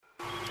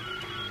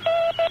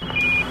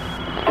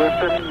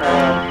Houston,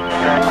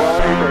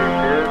 Tranquility Base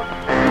here.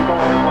 The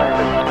Eagle has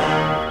landed.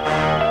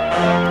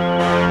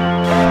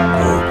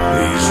 Oh,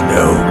 please,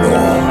 no,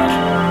 Lord.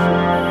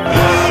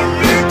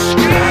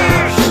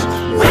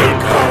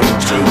 Welcome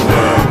to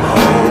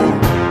Wormhole.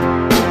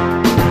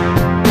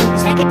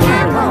 Second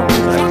time home.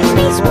 Second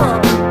space war.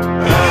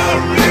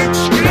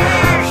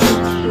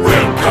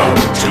 Welcome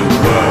to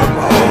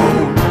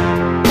Wormhole.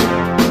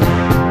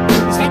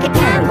 Second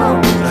time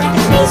home.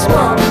 Second space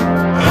war.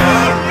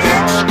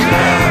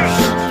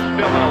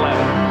 Film 11.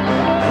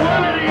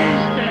 One of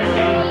these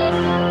days.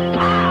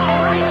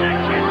 Power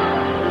rejection.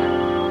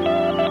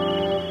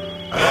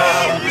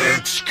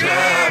 It's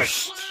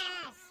cursed.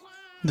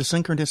 The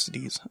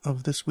synchronicities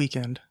of this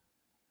weekend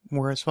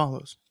were as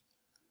follows.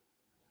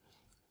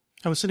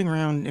 I was sitting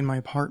around in my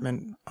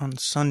apartment on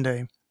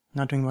Sunday,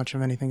 not doing much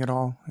of anything at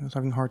all. I was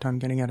having a hard time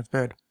getting out of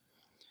bed.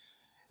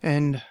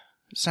 And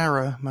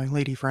Sarah, my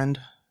lady friend,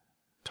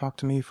 talked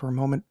to me for a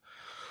moment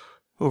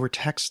over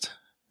text,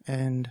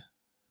 and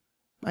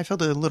I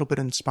felt a little bit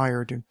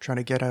inspired to try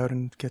to get out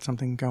and get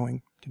something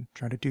going, to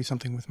try to do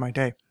something with my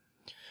day.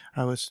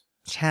 I was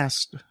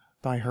tasked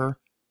by her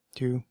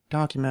to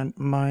document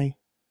my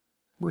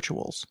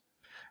rituals,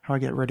 how I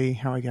get ready,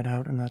 how I get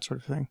out, and that sort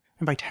of thing.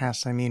 And by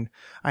tasks, I mean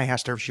I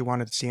asked her if she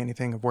wanted to see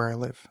anything of where I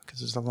live,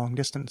 because it's a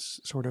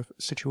long-distance sort of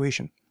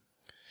situation.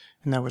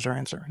 And that was her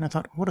answer. And I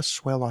thought, what a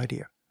swell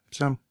idea.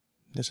 So,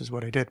 this is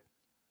what I did.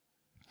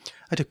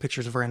 I took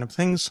pictures of random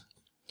things,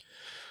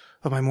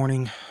 of my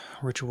morning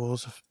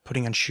rituals, of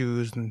putting on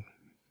shoes and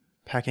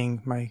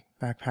packing my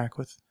backpack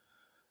with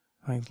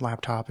my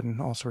laptop and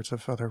all sorts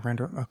of other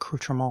random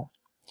accoutrements.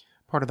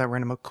 Part of that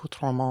random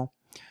accoutrement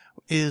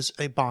is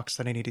a box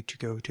that I needed to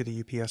go to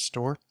the UPS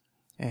store,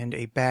 and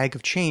a bag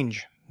of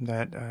change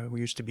that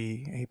used to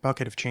be a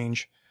bucket of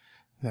change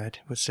that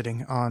was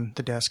sitting on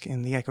the desk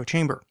in the echo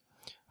chamber.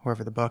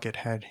 However, the bucket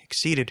had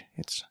exceeded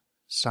its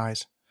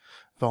size,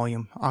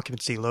 volume,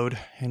 occupancy load,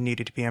 and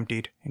needed to be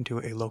emptied into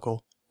a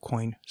local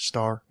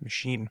Coinstar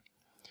machine.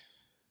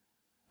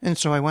 And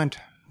so I went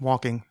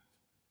walking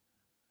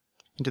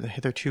into the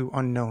hitherto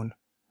unknown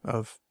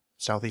of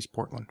Southeast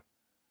Portland.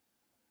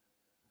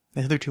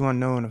 The hitherto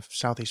unknown of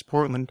Southeast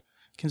Portland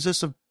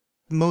consists of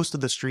most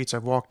of the streets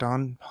I've walked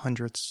on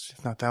hundreds,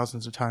 if not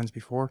thousands of times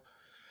before,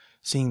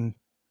 seeing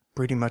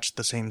pretty much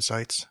the same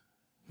sights,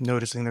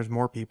 noticing there's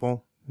more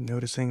people,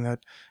 noticing that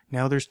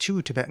now there's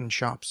 2 Tibetan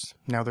shops,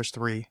 now there's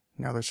 3,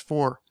 now there's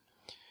 4,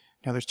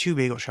 now there's 2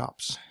 bagel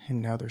shops, and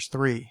now there's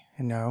 3,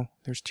 and now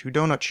there's 2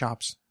 donut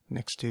shops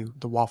next to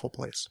the waffle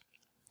place.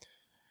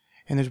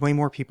 And there's way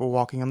more people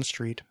walking on the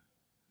street,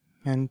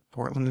 and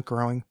Portland is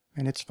growing,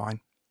 and it's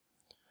fine.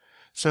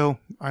 So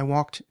I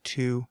walked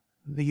to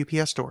the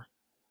UPS store.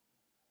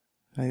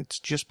 It's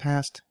just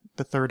past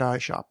the Third Eye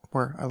shop,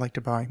 where I like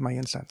to buy my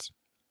incense.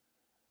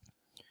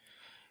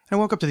 I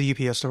walk up to the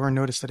UPS store and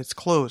notice that it's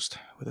closed,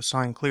 with a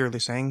sign clearly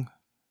saying,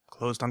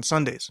 closed on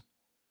Sundays.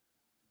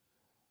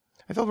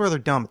 I felt rather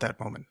dumb at that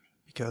moment,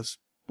 because,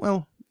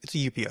 well, it's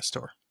a UPS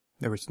store.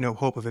 There was no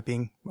hope of it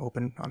being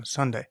open on a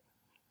Sunday.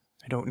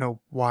 I don't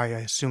know why I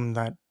assumed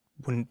that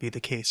wouldn't be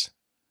the case.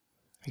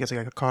 I guess I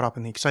got caught up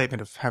in the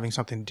excitement of having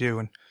something to do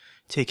and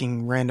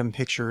taking random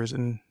pictures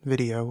and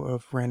video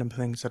of random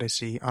things that I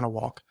see on a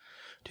walk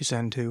to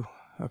send to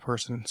a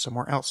person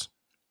somewhere else.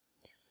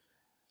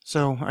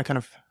 So I kind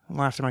of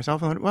laughed to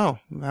myself and went, well,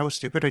 that was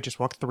stupid. I just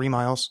walked 3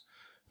 miles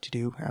to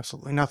do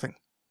absolutely nothing.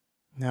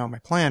 Now, my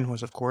plan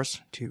was, of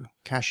course, to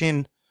cash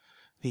in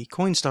the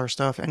Coinstar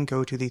stuff and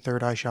go to the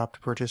Third Eye shop to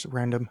purchase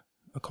random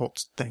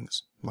occult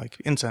things, like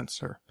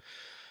incense or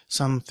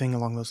something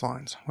along those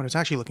lines. What I was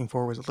actually looking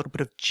for was a little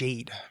bit of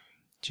jade.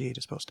 Jade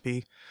is supposed to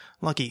be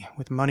lucky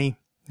with money,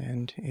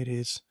 and it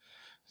is,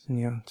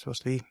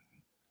 supposed to be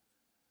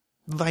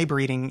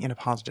vibrating in a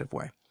positive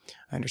way.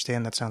 I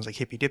understand that sounds like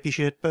hippy-dippy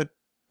shit, but,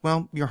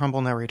 well, your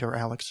humble narrator,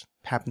 Alex,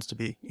 happens to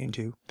be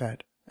into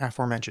that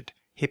aforementioned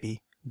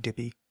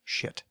hippy-dippy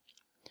shit.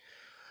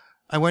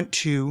 I went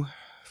to,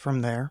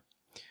 from there,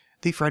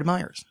 the Fred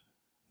Meyer's,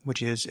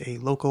 which is a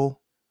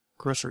local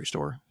grocery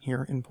store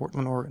here in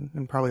Portland, Oregon,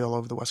 and probably all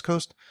over the West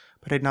Coast,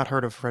 but I had not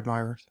heard of Fred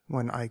Meyer's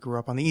when I grew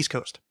up on the East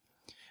Coast.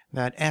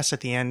 That S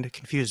at the end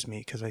confused me,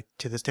 because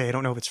to this day I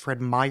don't know if it's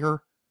Fred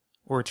Meyer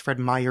or it's Fred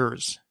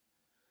Meyer's.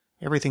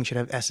 Everything should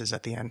have S's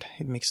at the end.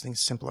 It makes things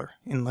simpler,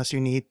 unless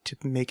you need to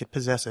make it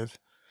possessive,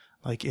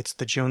 like it's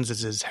the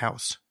Joneses'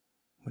 house,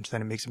 which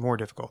then it makes it more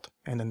difficult,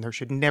 and then there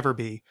should never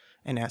be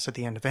an S at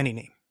the end of any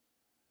name.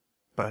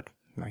 But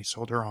I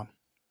soldier on.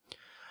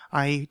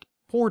 I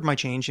poured my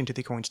change into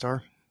the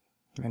Coinstar,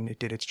 and it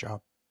did its job.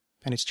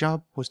 And its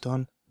job was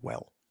done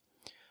well.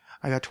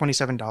 I got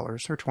 $27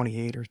 or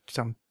 $28 or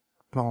some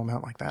small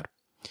amount like that.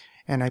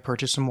 And I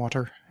purchased some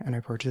water, and I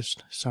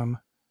purchased some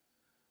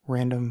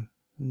random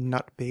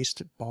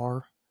nut-based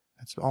bar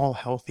that's all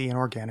healthy and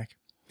organic.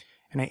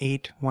 And I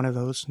ate one of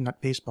those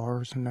nut-based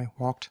bars, and I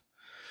walked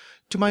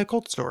to my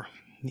occult store,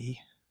 the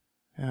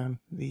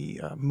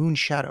Moon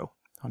Shadow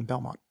on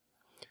Belmont.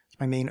 It's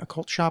my main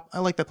occult shop. I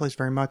like that place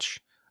very much.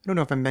 I don't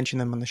know if I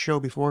mentioned them on the show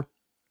before.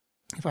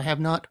 If I have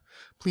not,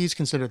 please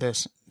consider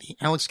this the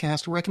Alex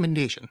Cast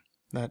recommendation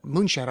that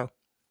Moonshadow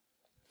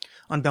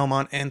on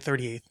Belmont and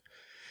 38th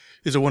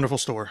is a wonderful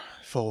store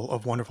full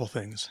of wonderful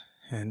things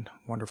and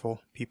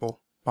wonderful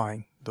people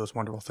buying those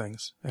wonderful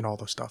things and all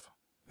the stuff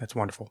that's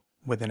wonderful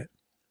within it.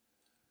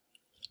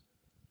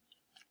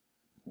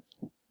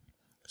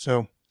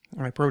 So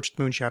I approached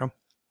Moonshadow,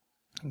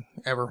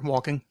 ever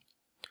walking,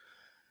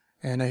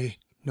 and I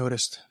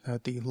noticed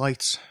that the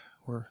lights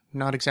were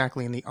not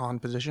exactly in the on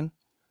position,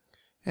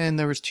 and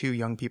there was 2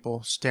 young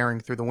people staring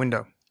through the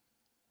window.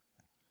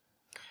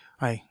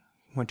 I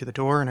went to the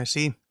door and I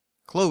see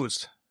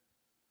closed.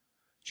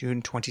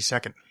 June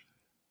 22nd,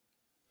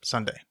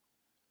 Sunday.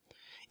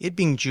 It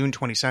being June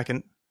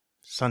 22nd,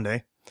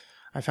 Sunday,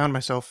 I found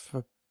myself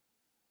a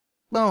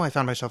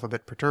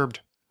bit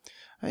perturbed.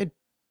 I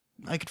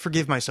could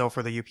forgive myself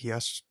for the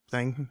UPS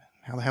thing.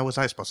 How the hell was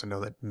I supposed to know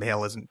that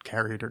mail isn't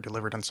carried or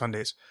delivered on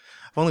Sundays?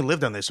 I've only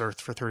lived on this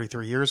earth for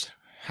 33 years.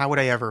 How would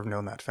I ever have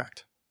known that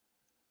fact?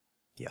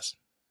 Yes.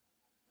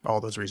 All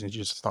those reasons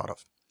you just thought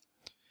of.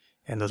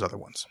 And those other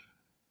ones.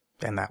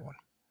 And that one.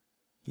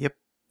 Yep,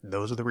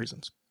 those are the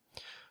reasons.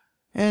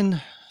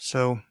 And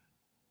so,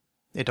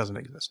 it doesn't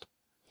exist.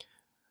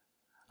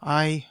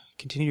 I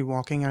continued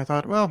walking and I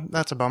thought, well,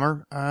 that's a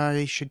bummer.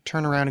 I should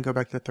turn around and go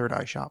back to the Third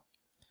Eye shop.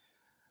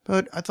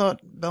 But I thought,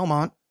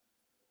 Belmont,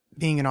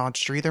 being an odd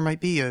street, there might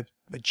be a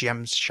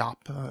gems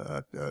shop,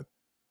 a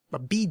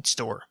bead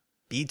store.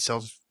 Bead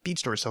stores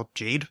sell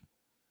jade.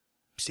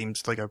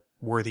 Seems like a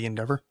worthy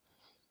endeavor.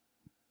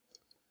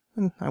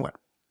 And I went.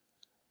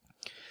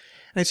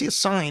 And I see a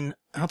sign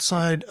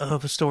outside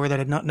of a store that I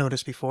had not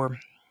noticed before.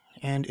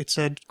 And it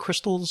said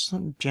crystals,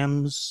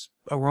 gems,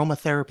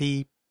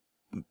 aromatherapy,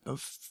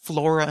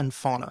 flora and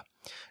fauna.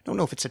 I don't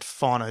know if it said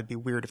fauna. It'd be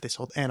weird if they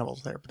sold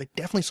animals there, but they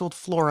definitely sold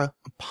flora.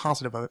 I'm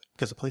positive of it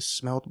because the place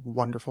smelled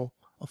wonderful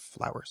of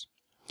flowers.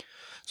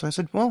 So I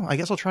said, well, I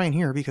guess I'll try in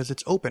here because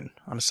it's open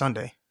on a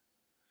Sunday,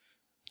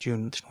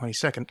 June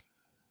 22nd.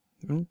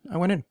 And I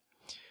went in.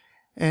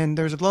 And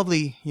there's a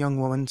lovely young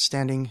woman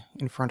standing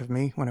in front of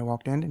me when I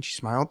walked in, and she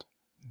smiled.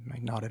 I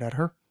nodded at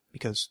her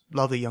because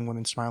lovely young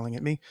women smiling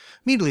at me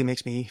immediately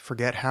makes me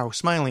forget how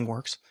smiling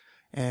works,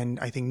 and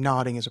I think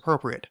nodding is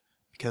appropriate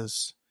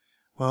because,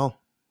 well,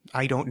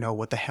 I don't know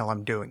what the hell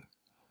I'm doing.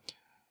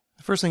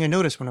 The first thing I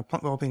noticed when I'm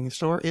opening the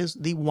store is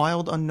the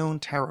Wild Unknown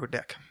Tarot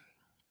deck.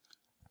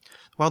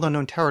 The Wild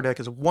Unknown Tarot deck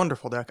is a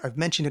wonderful deck. I've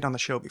mentioned it on the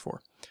show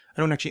before.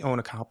 I don't actually own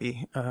a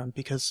copy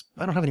because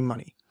I don't have any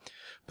money.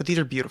 But these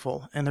are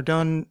beautiful, and they're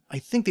done, I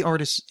think the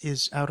artist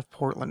is out of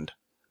Portland.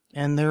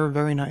 And they're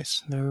very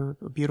nice. They're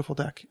a beautiful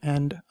deck,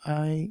 and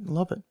I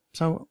love it.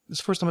 So, it's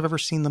the first time I've ever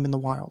seen them in the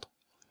wild.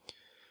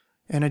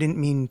 And I didn't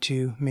mean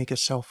to make a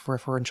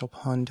self-referential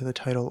pun to the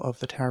title of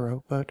the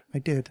tarot, but I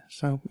did,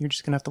 so you're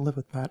just gonna have to live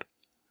with that.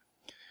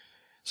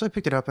 So I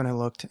picked it up and I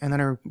looked, and then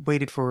I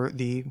waited for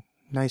the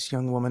nice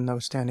young woman that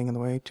was standing in the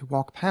way to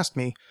walk past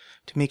me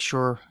to make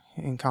sure,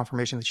 in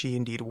confirmation, that she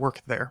indeed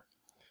worked there.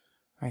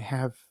 I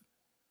have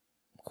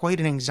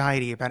quite an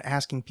anxiety about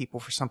asking people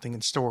for something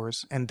in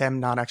stores and them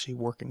not actually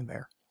working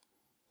there.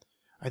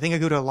 I think I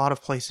go to a lot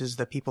of places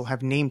that people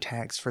have name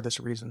tags for this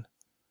reason.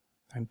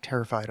 I'm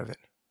terrified of it.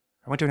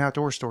 I went to an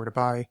outdoor store to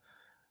buy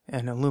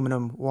an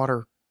aluminum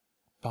water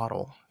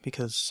bottle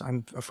because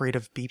I'm afraid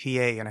of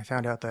BPA, and I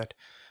found out that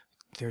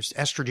there's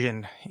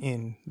estrogen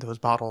in those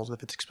bottles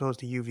if it's exposed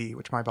to UV,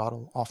 which my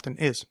bottle often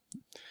is.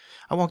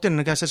 I walked in and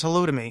the guy says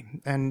hello to me,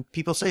 and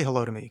people say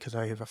hello to me because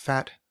I have a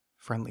fat,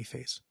 friendly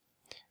face.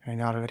 And I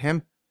nodded at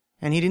him,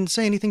 and he didn't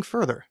say anything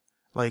further,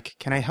 like,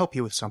 can I help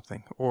you with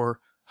something? Or,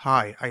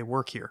 hi, I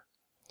work here.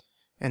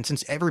 And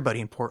since everybody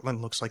in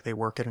Portland looks like they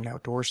work at an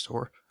outdoor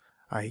store,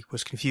 I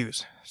was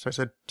confused. So I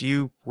said, do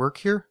you work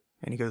here?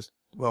 And he goes,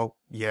 well,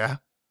 yeah.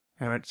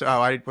 And I went,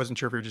 oh, I wasn't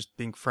sure if you were just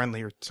being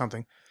friendly or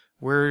something.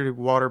 Where do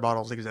water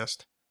bottles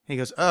exist? And he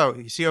goes, oh,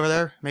 you see over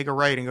there? Make a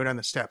right and go down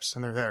the steps,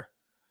 and they're there.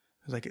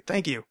 I was like,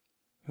 thank you.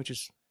 Which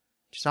is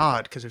just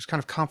odd, because it was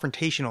kind of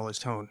confrontational, his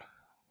tone.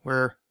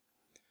 Where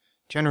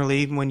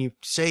generally, when you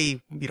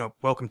say,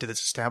 welcome to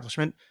this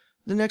establishment,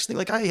 the next thing,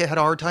 like, I had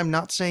a hard time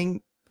not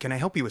saying, can I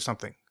help you with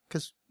something?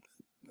 Because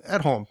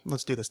at home,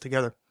 let's do this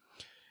together.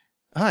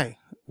 Hi,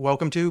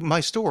 welcome to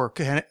my store.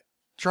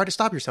 Try to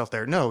stop yourself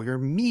there. No, your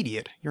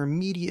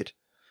immediate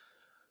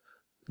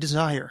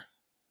desire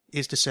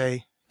is to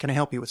say, can I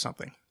help you with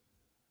something?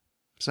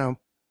 So,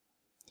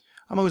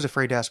 I'm always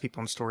afraid to ask people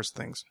in stores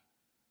things.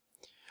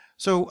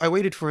 So, I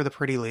waited for the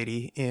pretty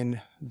lady in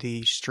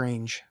the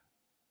strange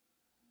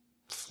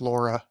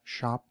flora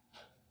shop.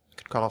 You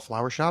could call it a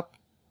flower shop,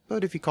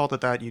 but if you called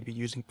it that, you'd be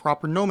using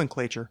proper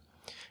nomenclature.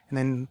 And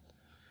then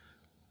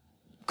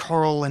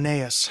Carl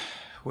Linnaeus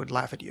would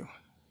laugh at you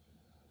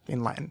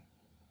in Latin.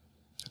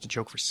 That's a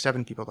joke for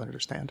 7 people to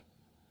understand.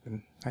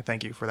 And I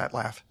thank you for that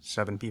laugh,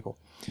 7 people.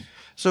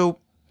 So,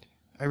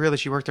 I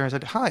realized she worked there and I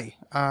said, hi,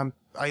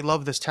 I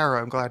love this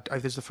tarot. I'm glad,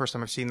 this is the first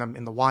time I've seen them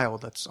in the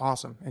wild. That's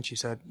awesome. And she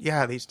said,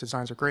 yeah, these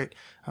designs are great.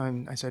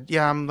 I said,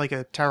 yeah, I'm like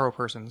a tarot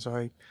person.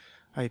 So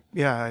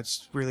yeah,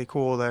 it's really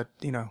cool that,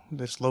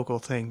 this local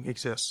thing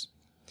exists.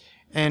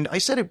 And I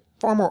said it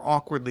far more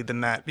awkwardly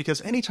than that,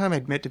 because anytime I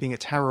admit to being a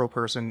tarot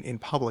person in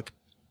public,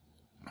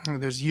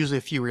 there's usually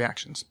a few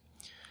reactions.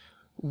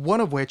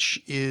 One of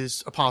which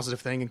is a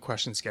positive thing and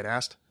questions get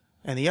asked,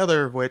 and the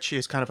other of which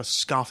is kind of a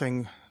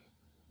scoffing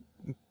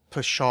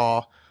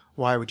pshaw,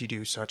 why would you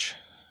do such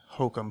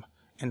hokum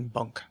and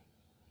bunk?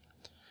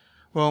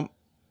 Well,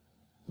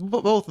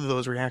 both of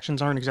those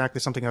reactions aren't exactly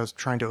something I was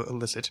trying to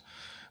elicit,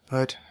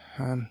 but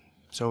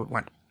so it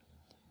went.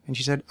 And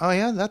she said, oh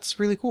yeah, that's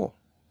really cool.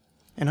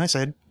 And I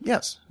said,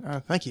 yes,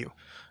 thank you.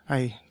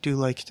 I do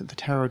like the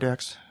tarot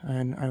decks,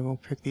 and I will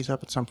pick these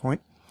up at some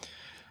point.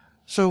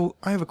 So,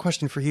 I have a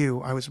question for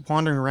you. I was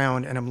wandering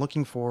around, and I'm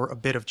looking for a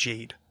bit of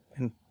jade.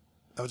 And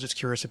I was just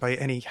curious if by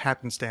any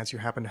happenstance you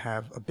happen to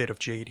have a bit of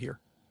jade here.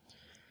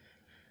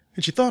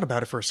 And she thought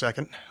about it for a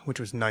second, which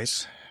was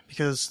nice,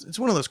 because it's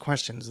one of those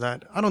questions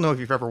that, I don't know if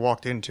you've ever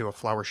walked into a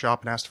flower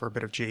shop and asked for a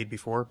bit of jade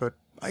before, but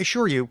I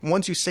assure you,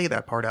 once you say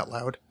that part out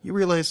loud, you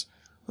realize,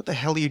 what the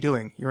hell are you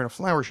doing? You're in a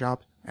flower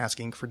shop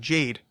asking for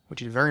jade,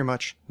 which is very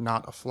much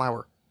not a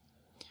flower.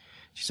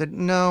 She said,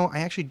 no, I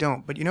actually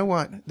don't, but you know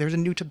what? There's a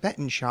new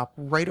Tibetan shop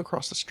right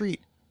across the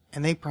street,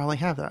 and they probably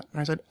have that.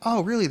 And I said,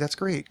 oh, really? That's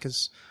great,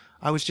 because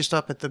I was just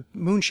up at the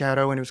Moon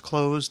Shadow, and it was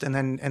closed, and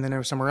then there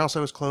was somewhere else that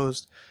was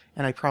closed,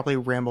 and I probably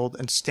rambled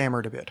and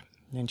stammered a bit.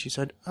 And she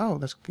said, oh,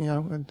 that's,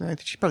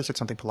 she probably said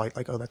something polite,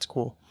 like, oh, that's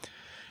cool.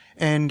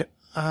 And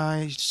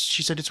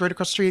she said, it's right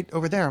across the street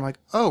over there. I'm like,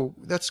 oh,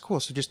 that's cool.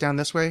 So just down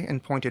this way,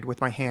 and pointed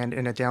with my hand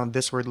in a down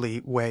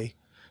thiswardly way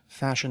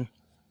fashion.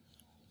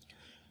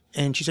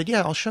 And she said,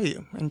 yeah, I'll show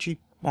you. And she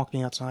walked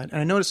me outside. And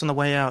I noticed on the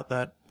way out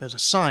that there's a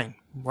sign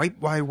right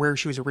by where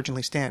she was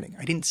originally standing.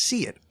 I didn't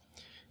see it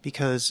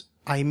because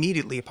I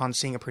immediately, upon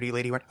seeing a pretty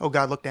lady, went, oh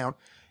God, look down,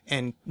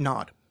 and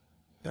nod.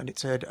 And it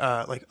said,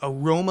 like,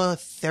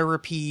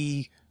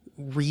 aromatherapy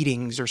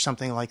readings or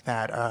something like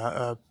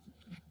that.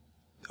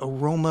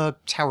 Aroma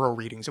tarot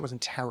readings. It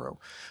wasn't tarot.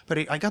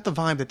 But I got the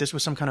vibe that this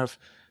was some kind of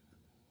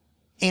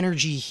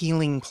energy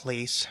healing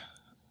place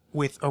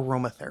with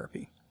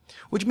aromatherapy,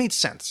 which made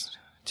sense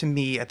to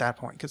me at that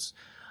point, because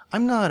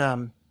I'm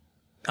not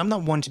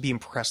one to be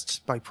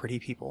impressed by pretty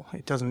people.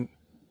 It doesn't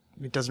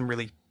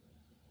really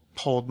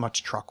hold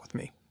much truck with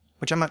me,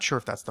 which I'm not sure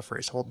if that's the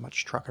phrase, hold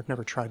much truck. I've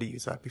never tried to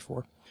use that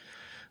before,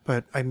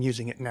 but I'm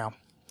using it now.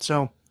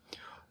 So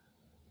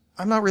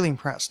I'm not really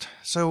impressed.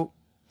 So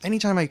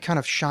anytime I kind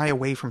of shy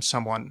away from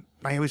someone,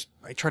 I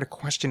try to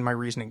question my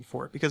reasoning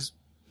for it, because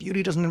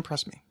beauty doesn't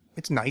impress me.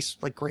 It's nice,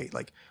 like great,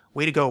 like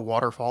way to go,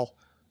 waterfall.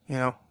 You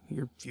know,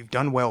 you've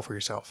done well for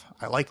yourself.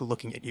 I like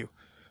looking at you.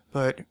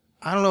 But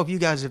I don't know if you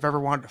guys have ever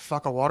wanted to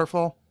fuck a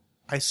waterfall.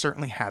 I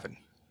certainly haven't.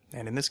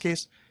 And in this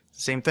case, it's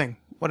the same thing.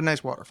 What a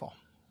nice waterfall.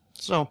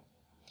 So,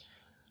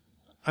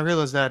 I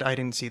realized that I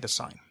didn't see the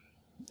sign.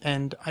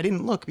 And I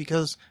didn't look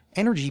because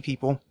energy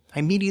people, I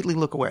immediately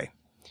look away.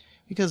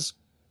 Because,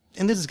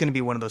 and this is going to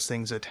be one of those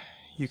things that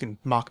you can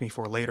mock me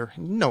for later.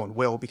 No one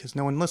will, because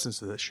no one listens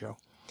to this show.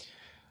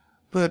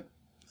 But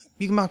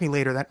you can mock me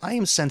later that I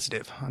am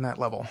sensitive on that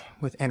level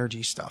with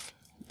energy stuff.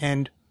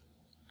 And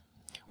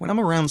when I'm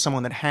around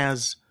someone that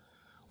has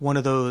one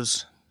of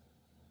those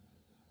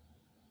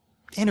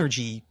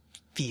energy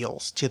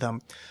feels to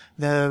them,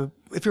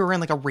 if you're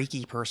around like a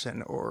Reiki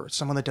person or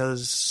someone that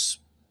does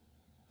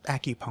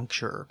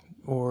acupuncture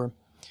or,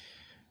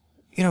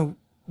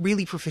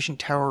 really proficient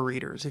tarot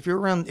readers, if you're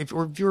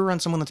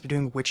around someone that's been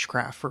doing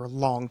witchcraft for a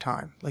long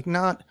time, like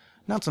not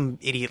some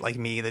idiot like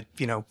me that,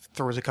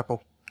 throws a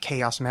couple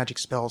chaos magic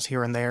spells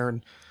here and there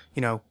and,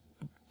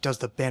 does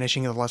the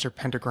banishing of the lesser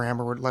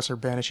pentagram or lesser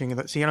banishing of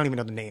the... See, I don't even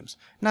know the names.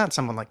 Not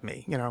someone like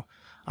me,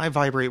 I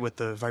vibrate with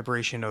the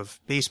vibration of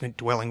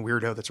basement-dwelling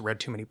weirdo that's read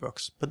too many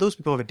books. But those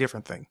people have a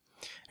different thing.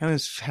 I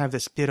always have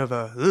this bit of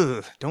a,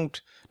 ugh,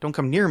 don't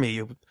come near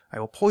me, I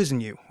will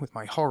poison you with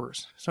my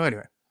horrors. So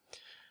anyway.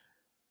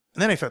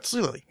 And then I felt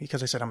silly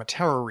because I said I'm a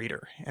tarot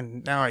reader,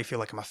 and now I feel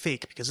like I'm a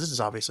fake because this is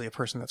obviously a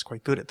person that's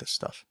quite good at this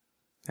stuff.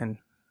 And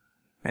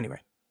anyway,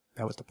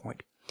 that was the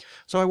point.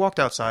 So I walked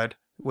outside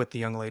with the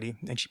young lady,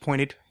 and she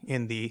pointed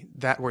in the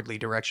thatwardly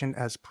direction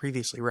as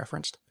previously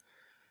referenced.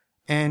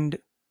 And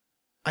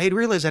I had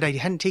realized that I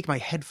hadn't taken my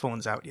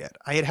headphones out yet.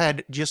 I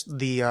had just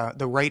the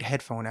right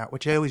headphone out,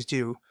 which I always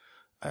do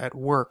at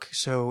work,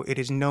 so it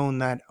is known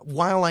that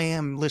while I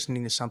am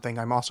listening to something,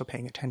 I'm also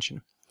paying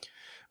attention.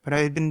 But I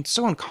had been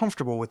so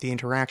uncomfortable with the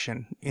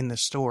interaction in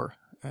this store.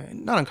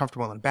 Not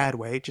uncomfortable in a bad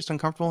way, just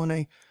uncomfortable in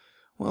a,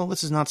 well,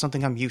 this is not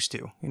something I'm used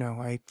to.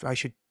 I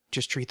should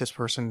just treat this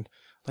person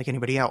like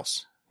anybody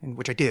else. And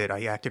which I did.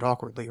 I acted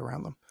awkwardly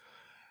around them.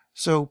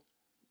 So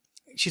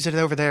she said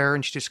over there,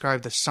 and she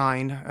described the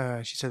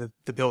sign. She said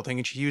the building,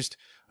 and she used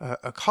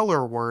a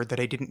color word that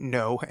I didn't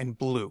know, and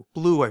blue.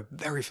 Blue I'm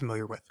very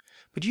familiar with.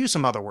 But use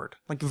some other word,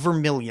 like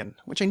vermilion,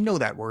 which I know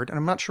that word, and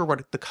I'm not sure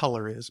what the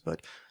color is,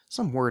 but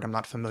some word I'm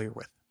not familiar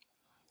with.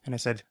 And I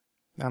said,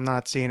 I'm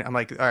not seeing it. I'm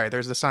like, all right,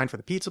 there's the sign for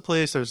the pizza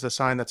place. There's the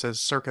sign that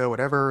says circa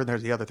whatever. And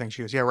there's the other thing.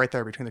 She goes, yeah, right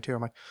there between the two.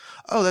 I'm like,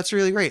 oh, that's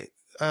really great.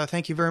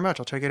 Thank you very much.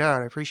 I'll check it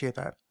out. I appreciate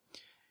that.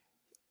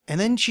 And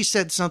then she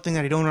said something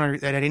that I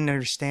didn't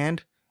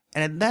understand,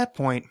 And at that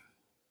point,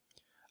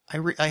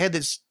 I had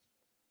this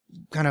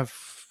kind of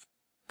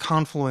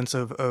confluence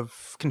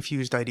of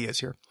confused ideas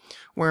here,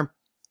 where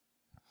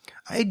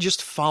I had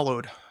just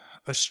followed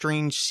a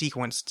strange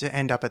sequence to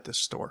end up at this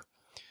store.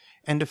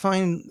 And to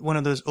find one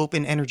of those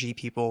open energy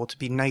people to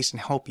be nice and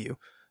help you,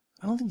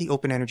 I don't think the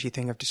open energy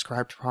thing I've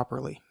described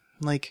properly.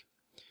 Like,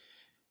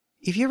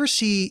 if you ever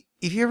see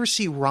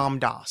Ram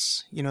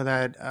Dass, you know,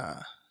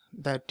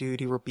 that dude,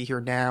 he wrote Be Here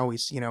Now,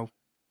 he's,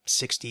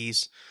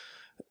 60s,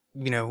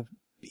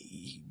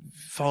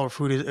 follower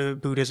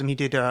of Buddhism. He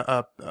did,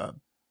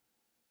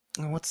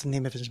 what's the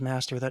name of his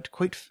master? That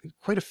quite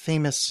a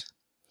famous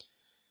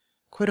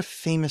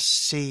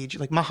sage,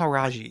 like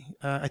Maharaji.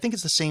 I think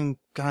it's the same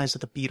guys that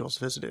the Beatles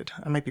visited.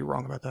 I might be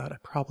wrong about that. I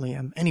probably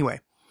am. Anyway,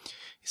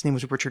 his name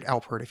was Richard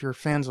Alpert. If you're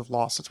fans of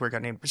Lost, that's where he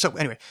got named. So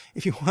anyway,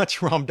 if you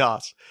watch Ram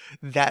Dass,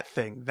 that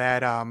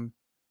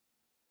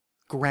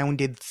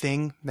grounded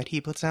thing that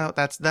he puts out,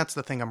 that's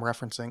the thing I'm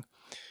referencing.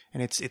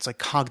 And it's like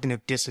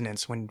cognitive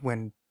dissonance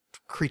when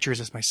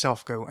creatures as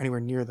myself go anywhere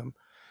near them.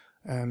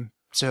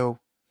 So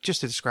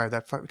just to describe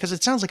that, because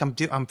it sounds like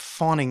I'm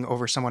fawning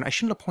over someone. I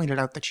shouldn't have pointed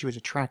out that she was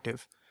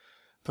attractive,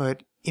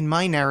 but in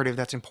my narrative,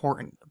 that's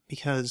important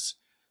because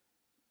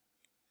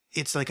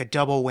it's like a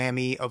double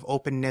whammy of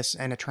openness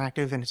and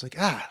attractive, and it's like,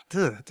 I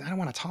don't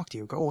want to talk to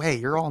you. Go away.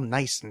 You're all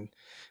nice, and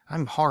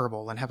I'm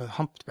horrible, and have a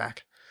humped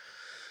back.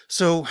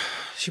 So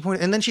she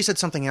pointed, and then she said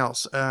something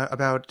else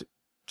about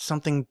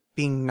something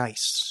being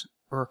nice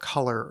or a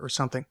color or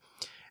something.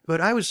 But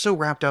I was so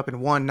wrapped up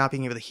in one, not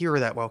being able to hear her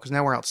that well, because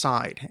now we're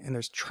outside and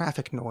there's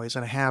traffic noise,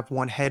 and I have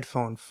one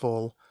headphone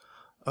full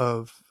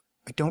of,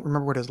 I don't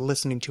remember what I was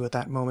listening to at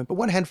that moment, but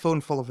one headphone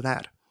full of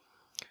that,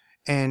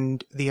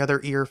 and the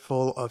other ear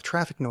full of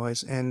traffic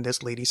noise, and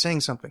this lady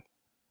saying something.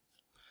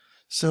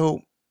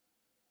 So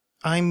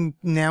I'm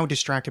now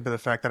distracted by the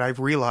fact that I've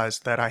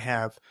realized that I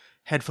have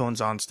headphones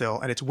on still,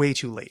 and it's way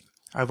too late.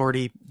 I've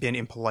already been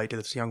impolite to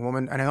this young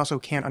woman, and I also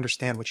can't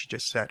understand what she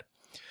just said.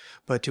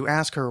 But to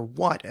ask her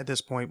what at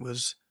this point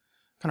was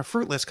kind of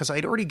fruitless, because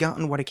I'd already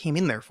gotten what I came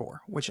in there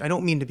for, which I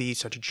don't mean to be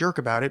such a jerk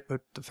about it,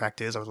 but the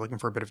fact is I was looking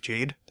for a bit of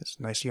jade. This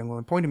nice young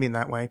woman pointed me in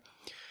that way,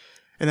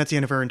 and that's the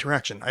end of our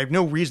interaction. I have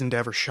no reason to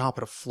ever shop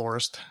at a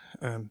florist.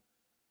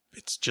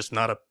 It's just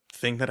not a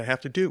thing that I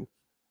have to do.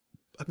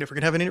 I'm never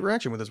going to have an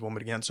interaction with this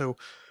woman again, so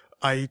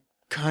I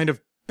kind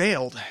of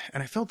bailed,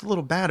 and I felt a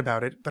little bad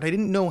about it, but I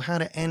didn't know how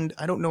to end.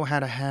 I don't know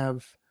how to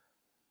have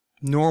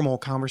normal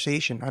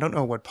conversation. I don't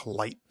know what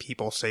polite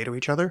people say to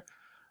each other.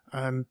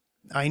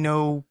 I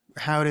know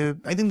how to.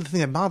 I think the thing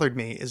that bothered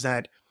me is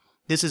that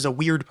this is a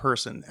weird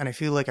person, and I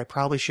feel like I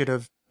probably should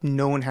have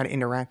known how to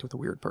interact with a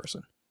weird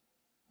person.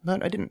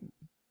 But I didn't.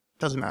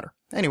 Doesn't matter.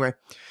 Anyway,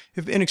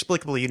 if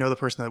inexplicably you know the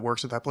person that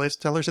works at that place,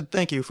 tell her said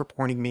thank you for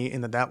pointing me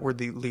in that were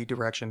the lead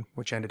direction,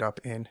 which ended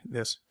up in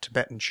this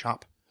Tibetan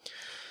shop.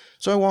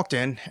 So I walked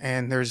in,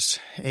 and there's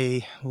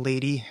a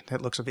lady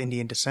that looks of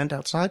Indian descent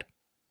outside.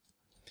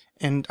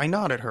 And I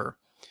nod at her,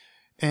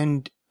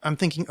 and I'm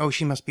thinking, oh,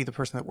 she must be the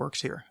person that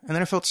works here. And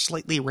then I felt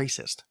slightly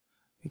racist,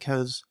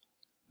 because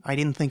I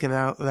didn't think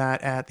about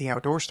that at the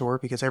outdoor store,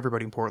 because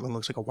everybody in Portland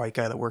looks like a white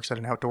guy that works at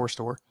an outdoor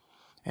store.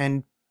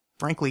 And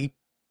frankly,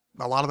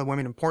 a lot of the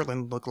women in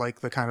Portland look like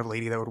the kind of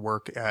lady that would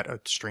work at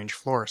a strange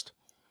florist.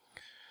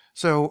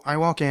 So I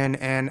walk in,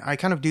 and I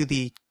kind of do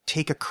the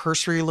take a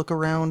cursory look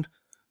around,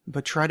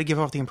 but try to give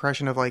off the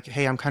impression of like,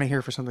 hey, I'm kind of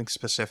here for something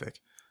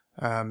specific.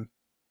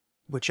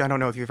 Which I don't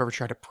know if you've ever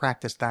tried to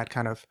practice that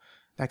kind of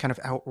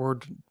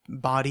outward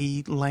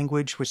body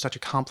language with such a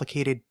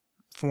complicated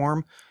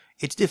form.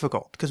 It's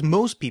difficult because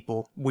most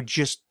people would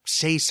just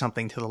say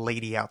something to the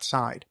lady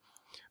outside.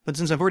 But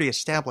since I've already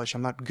established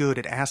I'm not good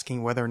at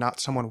asking whether or not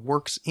someone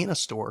works in a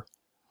store,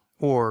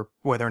 or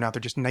whether or not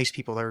they're just nice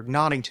people that are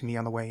nodding to me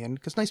on the way in,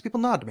 because nice people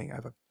nod to me. I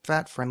have a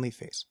fat, friendly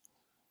face.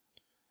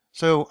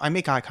 So I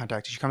make eye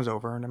contact. She comes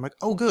over, and I'm like,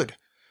 oh, good.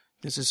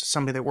 This is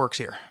somebody that works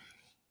here.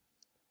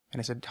 And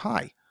I said,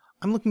 hi.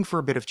 I'm looking for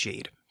a bit of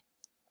jade.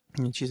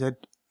 And she said,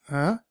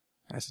 huh?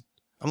 And I said,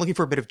 I'm looking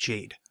for a bit of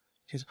jade.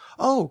 She says,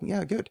 oh,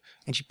 yeah, good.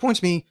 And she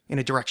points me in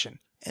a direction.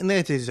 And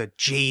that is a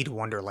jade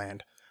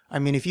wonderland. I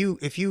mean, if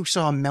you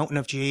saw a mountain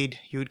of jade,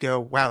 you would go,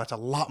 wow, that's a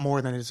lot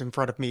more than is in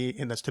front of me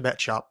in this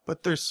Tibet shop.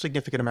 But there's a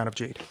significant amount of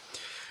jade.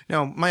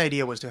 Now, my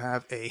idea was to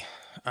have a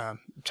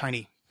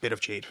tiny bit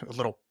of jade,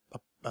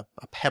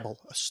 a pebble,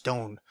 a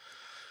stone,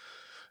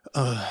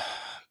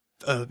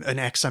 an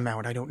X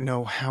amount. I don't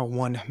know how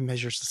one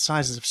measures the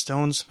sizes of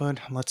stones, but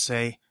let's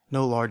say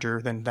no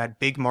larger than that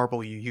big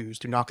marble you use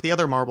to knock the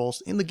other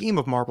marbles in the game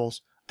of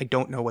marbles. I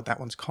don't know what that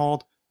one's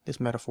called. This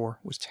metaphor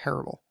was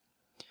terrible.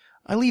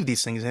 I leave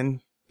these things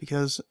in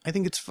because I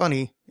think it's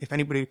funny if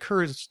anybody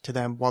occurs to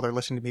them while they're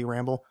listening to me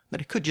ramble that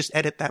I could just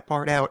edit that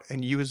part out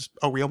and use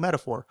a real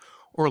metaphor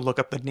or look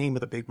up the name of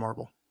the big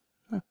marble.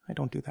 I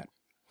don't do that.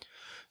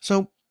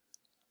 So,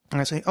 and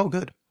I say, oh,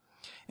 good.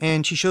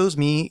 And she shows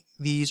me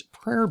these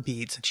prayer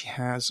beads that she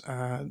has,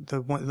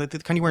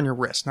 the kind you wear on your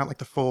wrist, not like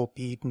the full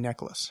bead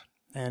necklace.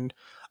 And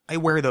I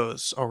wear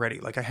those already.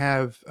 Like I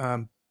have,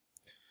 I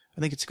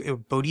think it's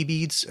Bodhi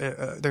beads.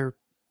 They're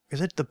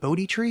is it the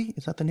Bodhi tree?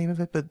 Is that the name of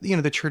it? But, you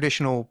know, the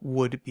traditional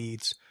wood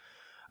beads.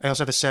 I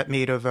also have a set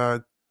made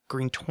of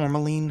green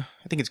tourmaline.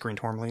 I think it's green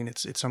tourmaline.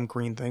 It's some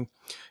green thing.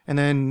 And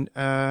then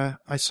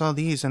I saw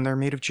these, and they're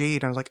made of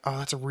jade. And I was like, oh,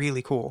 that's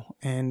really cool.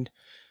 And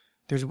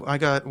I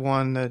got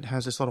one that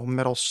has this little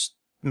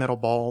metal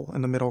ball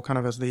in the middle, kind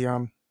of as the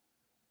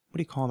what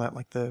do you call that?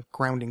 Like the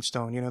grounding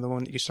stone, you know, the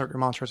one that you start your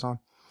mantras on.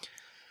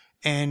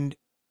 And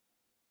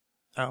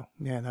oh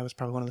yeah, that was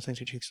probably one of the things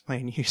that you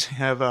explained. You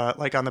have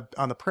like on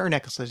the prayer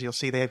necklaces, you'll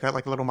see they've got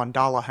like a little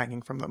mandala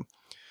hanging from them,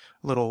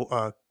 a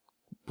little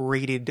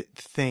braided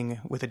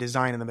thing with a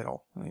design in the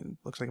middle. I mean,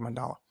 it looks like a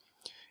mandala.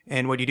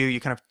 And what you do,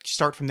 you kind of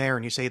start from there,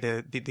 and you say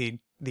the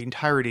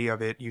entirety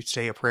of it. You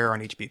say a prayer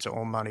on each beat. So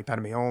Om Mani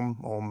Padme Om,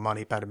 Om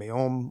Mani Padme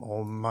Om,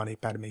 Om Mani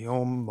Padme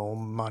Om,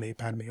 Om Mani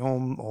Padme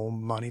Om,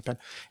 Om Mani Padme,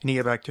 and you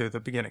get back to the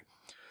beginning.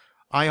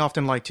 I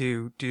often like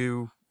to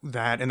do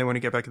that, and then when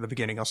you get back to the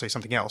beginning, I'll say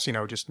something else. You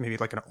know, just maybe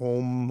like an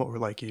Om, or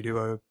like you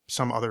do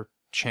some other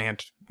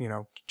chant. You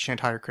know, chant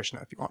Hare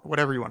Krishna if you want,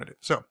 whatever you want to do.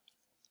 So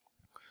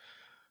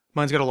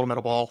mine's got a little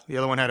metal ball. The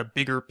other one had a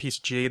bigger piece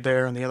of jade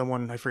there, and the other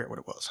one I forget what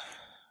it was.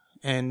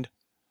 And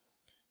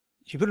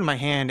she put it in my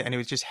hand, and it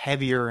was just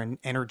heavier and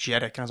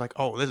energetic. And I was like,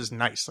 oh, this is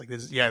nice. Like,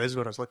 this is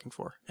what I was looking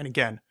for. And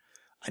again,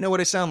 I know what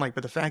I sound like,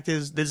 but the fact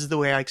is, this is the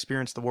way I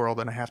experience the world,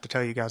 and I have to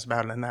tell you guys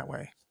about it in that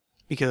way.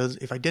 Because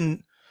if I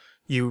didn't,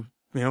 you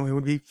know, it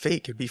would be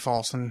fake. It'd be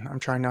false. And I'm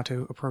trying not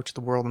to approach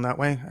the world in that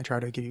way. I try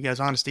to give you guys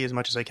honesty as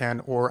much as I can,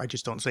 or I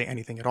just don't say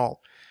anything at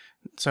all.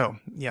 So,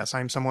 yes,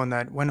 I'm someone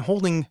that when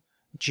holding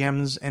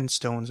gems and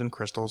stones and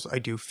crystals, I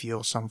do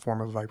feel some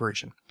form of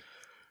vibration.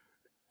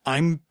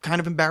 I'm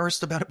kind of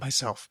embarrassed about it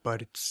myself,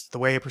 but it's the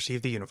way I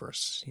perceive the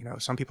universe. You know,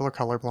 some people are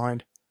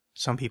colorblind.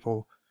 Some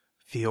people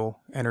feel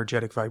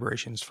energetic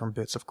vibrations from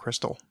bits of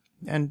crystal.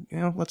 And, you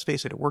know, let's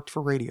face it, it worked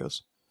for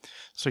radios.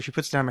 So she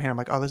puts it down in my hand. I'm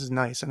like, oh, this is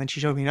nice. And then she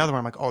showed me another one.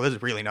 I'm like, oh, this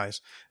is really nice.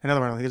 Another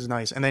one, I'm like, this is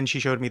nice. And then she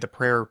showed me the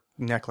prayer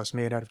necklace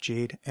made out of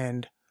jade.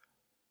 And,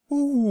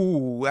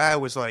 ooh, that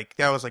was like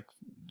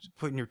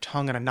putting your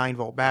tongue on a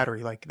 9-volt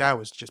battery. Like, that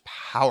was just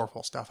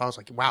powerful stuff. I was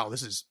like, wow,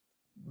 this is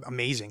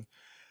amazing.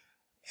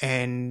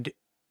 And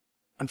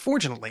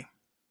unfortunately,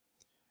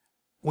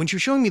 when she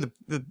was showing me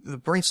the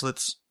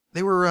bracelets,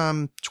 they were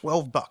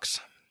 $12.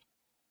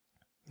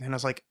 And I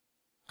was like,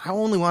 I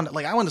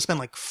wanted to spend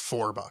like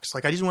 $4.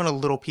 Like, I just want a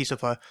little piece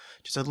of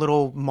just a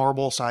little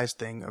marble sized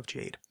thing of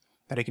jade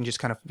that I can just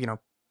kind of, you know,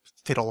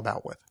 fiddle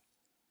about with.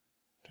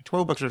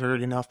 $12 was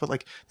already enough, but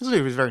like, this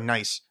lady was very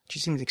nice. She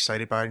seemed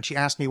excited by it, and she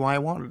asked me why I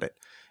wanted it.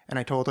 And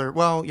I told her,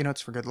 well, you know,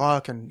 it's for good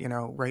luck. And, you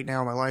know, right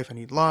now in my life, I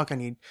need luck. I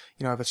need,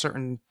 you know, I have a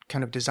certain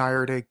kind of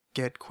desire to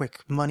get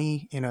quick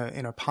money in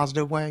a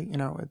positive way, you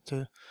know,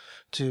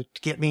 to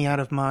get me out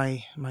of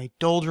my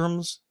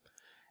doldrums.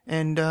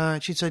 And,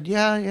 she said,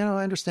 yeah, you know,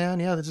 I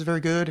understand. Yeah, this is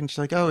very good. And she's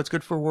like, oh, it's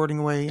good for warding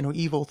away, you know,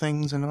 evil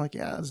things. And I'm like,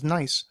 yeah, it's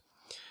nice.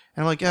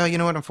 And I'm like, oh, you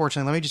know what?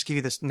 Unfortunately, let me just give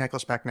you this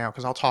necklace back now,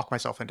 because I'll talk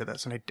myself into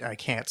this. And I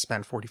can't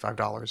spend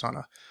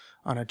 $45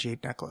 on a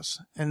jade necklace.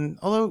 And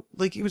although,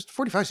 like, it was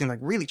 $45 seemed like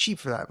really cheap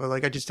for that, but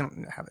like, I just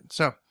didn't have it.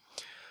 So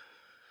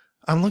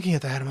I'm looking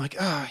at that. I'm like,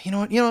 you know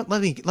what?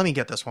 Let me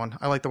get this one.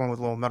 I like the one with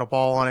a little metal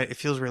ball on it. It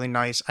feels really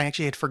nice. I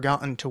actually had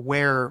forgotten to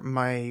wear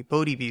my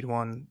Bodhi bead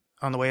one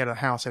on the way out of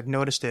the house. I'd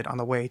noticed it on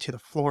the way to the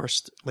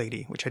florist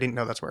lady, which I didn't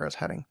know that's where I was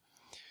heading.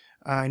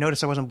 I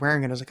noticed I wasn't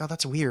wearing it. I was like, oh,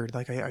 that's weird.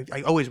 Like,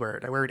 I always wear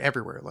it. I wear it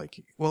everywhere.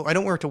 Like, well, I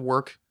don't wear it to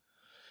work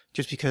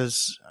just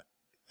because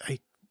I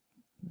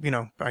don't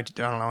know.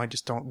 I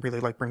just don't really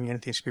like bringing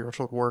anything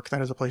spiritual to work.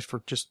 That is a place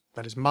for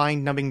that is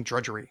mind-numbing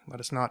drudgery. Let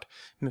us not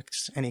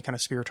mix any kind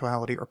of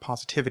spirituality or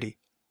positivity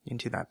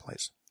into that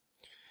place.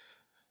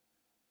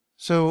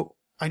 So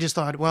I just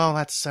thought, well,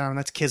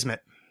 that's kismet,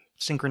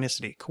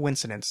 synchronicity,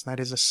 coincidence. That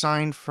is a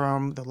sign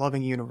from the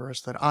loving universe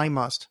that I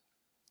must,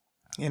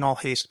 in all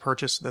haste,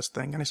 purchase this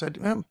thing. And I said,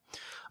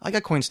 I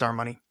got Coinstar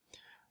money.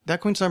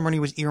 That Coinstar money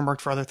was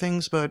earmarked for other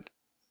things, but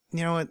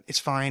you know what? It's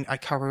fine. I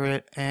cover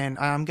it, and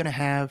I'm going to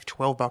have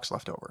 $12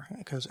 left over,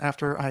 because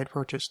after I had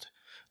purchased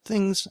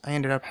things, I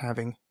ended up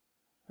having,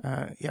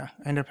 I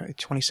ended up having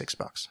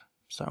 $26.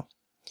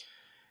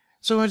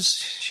 So as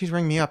she's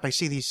ringing me up, I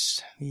see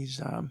these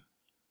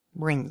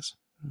rings.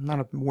 I'm not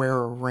a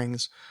wearer of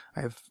rings.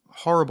 I have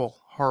horrible,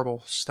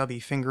 horrible stubby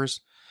fingers,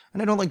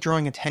 and I don't like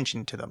drawing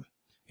attention to them,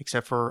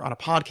 except for on a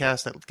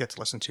podcast that gets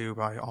listened to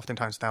by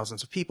oftentimes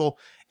thousands of people,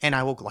 and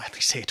I will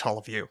gladly say it to all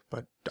of you,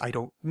 but I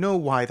don't know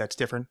why that's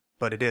different,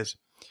 but it is.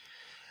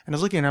 And I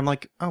was looking and I'm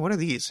like, oh, what are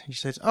these? And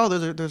she says, oh,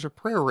 those are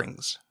prayer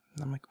rings.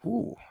 And I'm like,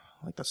 ooh,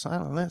 I like the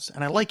sound of this.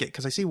 And I like it,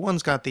 because I see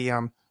one's got the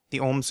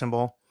Om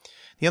symbol.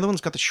 The other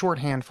one's got the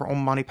shorthand for Om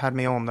Mani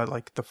Padme Om,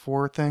 the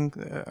 4 thing.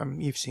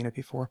 You've seen it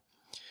before.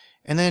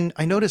 And then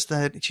I noticed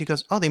that she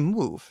goes, oh, they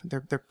move. They're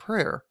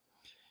prayer.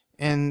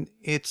 And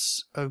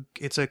it's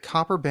a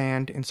copper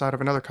band inside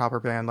of another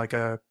copper band, like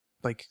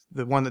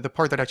the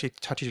part that actually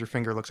touches your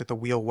finger looks like the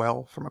wheel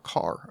well from a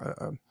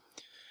car,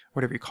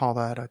 whatever you call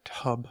that, a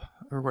tub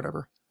or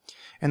whatever.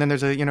 And then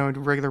there's a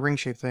regular ring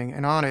shaped thing,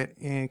 and on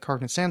it,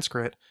 carved in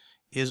Sanskrit,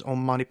 is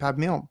Om Mani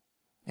Padme Om.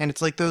 And it's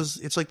like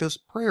those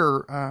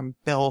prayer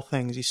bell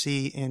things you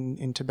see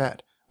in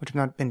Tibet, which I've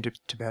not been to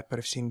Tibet, but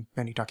I've seen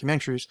many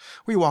documentaries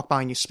where you walk by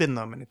and you spin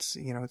them, and it's,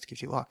 it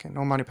gives you luck. And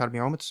Om Mani Padme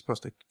Hum, it's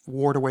supposed to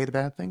ward away the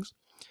bad things.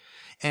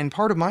 And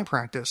part of my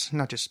practice,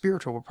 not just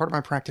spiritual, but part of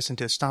my practice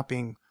into stop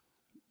being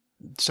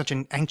such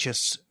an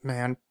anxious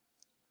man,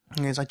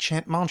 is I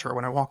chant mantra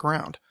when I walk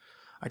around.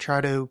 I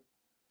try to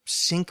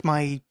sync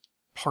my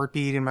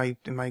heartbeat and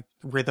my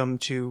rhythm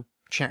to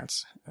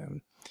chants.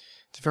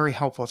 It's very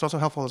helpful. It's also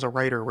helpful as a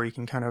writer, where you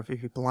can kind of,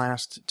 if you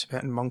blast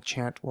Tibetan monk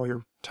chant while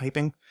you're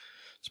typing,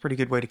 it's a pretty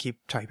good way to keep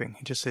typing.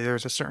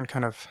 There's a certain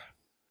kind of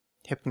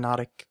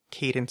hypnotic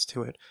cadence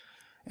to it,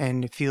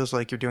 and it feels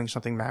like you're doing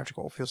something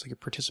magical. It feels like you're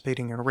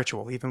participating in a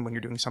ritual, even when you're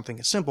doing something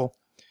as simple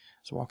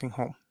as walking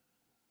home.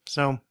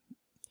 So I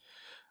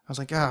was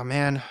like, oh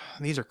man,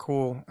 these are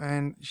cool.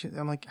 And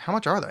I'm like, how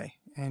much are they?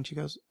 And she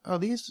goes,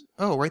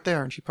 right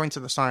there. And she points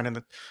at the sign,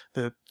 and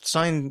the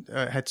sign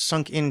had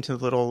sunk into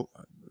the little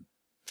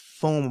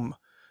foam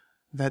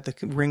that the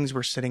rings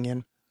were sitting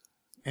in.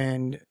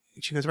 And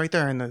she goes, right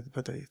there. And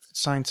but the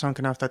sign sunk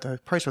enough that the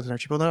price was there.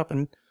 She pulled it up,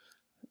 and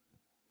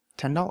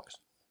 $10.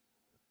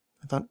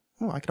 I thought,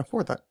 I can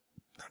afford that.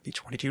 That'd be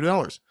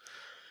 $22.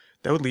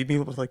 That would leave me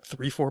with like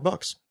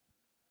 $3-4,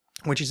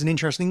 which is an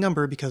interesting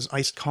number because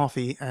iced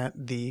coffee at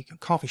the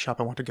coffee shop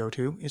I want to go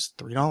to is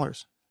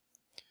 $3.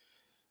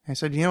 I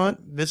said, you know what?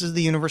 This is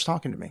the universe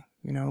talking to me.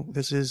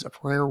 This is a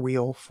prayer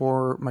wheel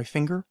for my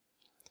finger.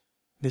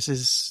 This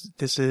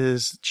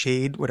is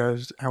shade, what I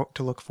was out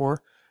to look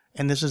for.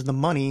 And this is the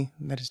money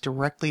that is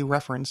directly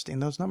referenced in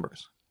those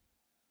numbers.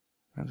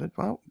 I said,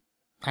 well,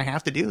 I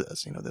have to do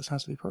this. This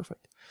has to be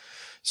perfect.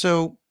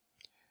 So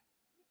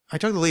I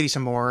told the lady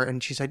some more,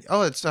 and she said,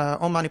 oh, it's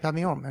Om Mani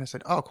Padme Hum. And I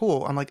said, oh,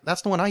 cool. I'm like,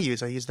 that's the one I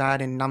use. I use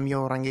that in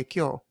Nam-myo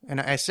Renge-kyo. And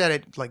I said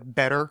it like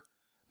better,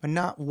 but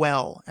not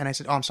well. And I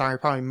said, oh, I'm sorry, I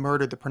probably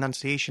murdered the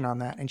pronunciation on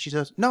that. And she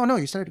says, no,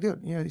 you said it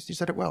good. You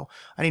said it well.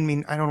 I don't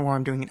know why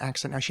I'm doing an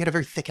accent. Now, she had a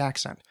very thick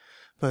accent,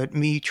 but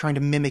me trying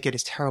to mimic it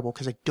is terrible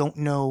because I don't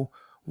know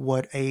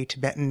what a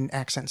Tibetan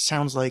accent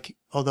sounds like.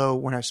 Although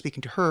when I was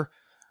speaking to her,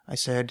 I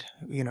said,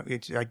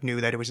 I knew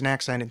that it was an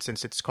accent, and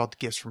since it's called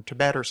Gifts from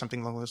Tibet or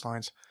something along those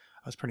lines,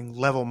 I was putting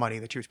level money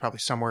that she was probably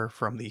somewhere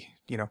from the,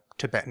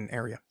 Tibetan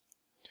area.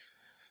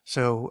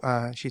 So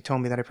she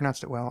told me that I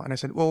pronounced it well, and I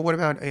said, well, what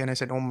about, and I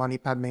said, Om Mani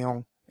Padme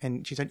Hum,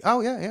 and she said,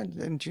 oh, yeah,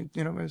 and she,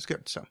 it was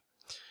good, so.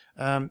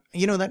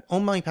 That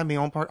Om Mani Padme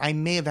Hum part, that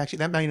may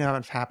not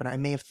have happened. I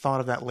may have thought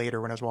of that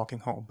later when I was walking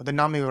home, but the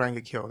Nam-myo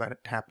Renge-kyo, that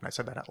happened, I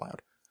said that out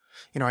loud.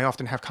 I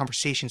often have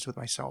conversations with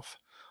myself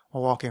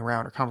while walking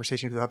around, or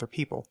conversations with other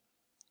people.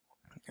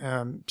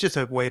 Just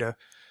a way to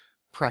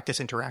practice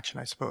interaction,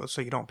 I suppose,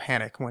 so you don't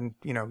panic when,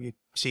 you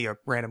see a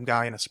random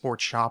guy in a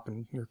sports shop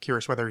and you're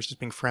curious whether he's just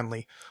being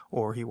friendly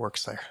or he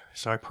works there.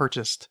 So I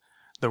purchased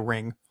the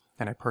ring,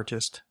 and I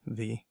purchased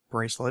the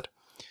bracelet,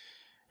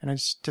 and I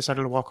just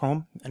decided to walk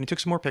home, and I took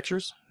some more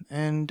pictures,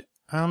 and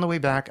on the way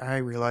back, I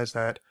realized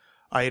that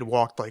I had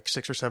walked like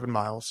 6 or 7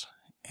 miles,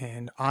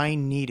 and I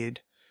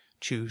needed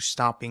to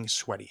stop being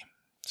sweaty.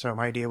 So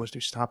my idea was to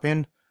stop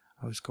in.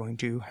 I was going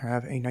to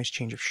have a nice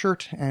change of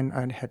shirt, and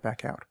I'd head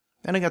back out.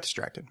 And I got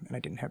distracted, and I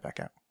didn't head back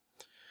out.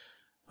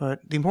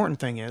 But the important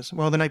thing is,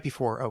 the night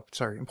before,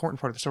 important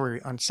part of the story,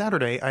 on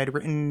Saturday, I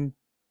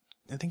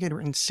think I'd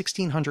written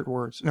 1,400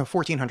 words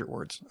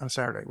on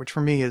Saturday, which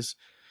for me is,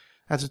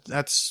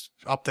 that's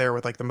up there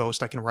with like the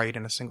most I can write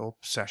in a single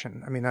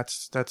session. I mean,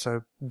 that's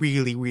a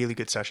really, really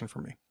good session for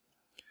me.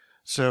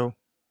 So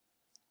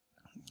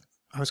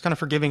I was kind of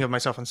forgiving of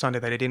myself on Sunday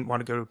that I didn't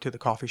want to go to the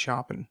coffee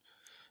shop and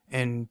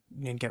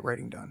get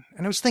writing done.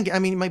 And I was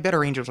thinking, my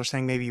better angels were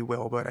saying maybe you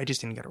will, but I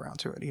just didn't get around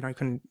to it. I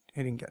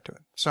didn't get to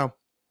it. So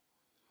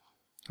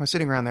I was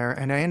sitting around there,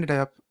 and I ended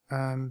up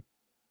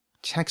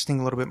texting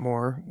a little bit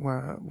more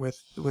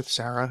with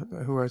Sarah,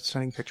 who I was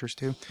sending pictures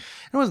to.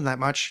 It wasn't that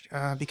much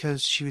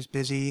because she was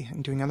busy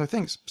and doing other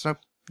things. So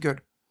good.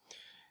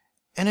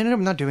 And I ended up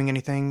not doing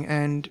anything,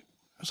 and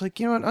I was like,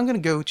 you know what, I'm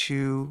going to go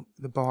to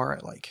the bar I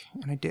like.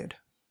 And I did.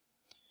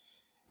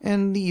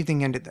 And the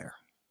evening ended there.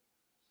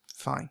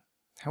 Fine.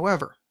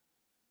 However,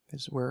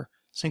 this is where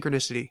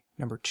synchronicity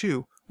number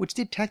 2, which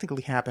did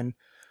technically happen.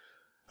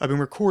 I've been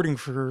recording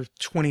for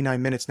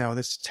 29 minutes now.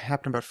 This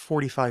happened about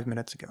 45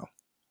 minutes ago.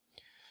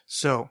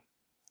 So,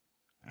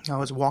 I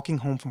was walking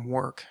home from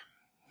work.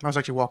 I was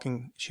actually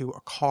walking to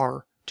a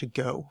car to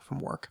go from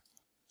work.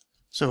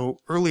 So,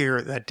 earlier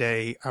that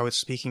day, I was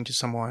speaking to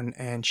someone,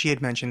 and she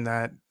had mentioned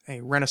that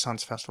a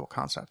Renaissance Festival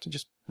concept,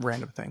 just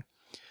random thing.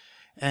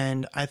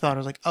 And I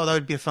was like, oh, that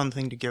would be a fun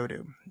thing to go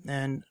to.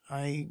 And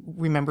I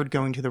remembered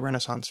going to the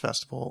Renaissance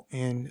Festival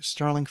in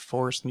Sterling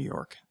Forest, New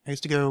York. I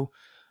used to go,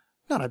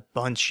 not a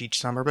bunch each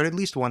summer, but at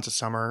least once a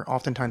summer,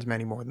 oftentimes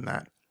many more than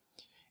that.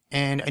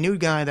 And I knew a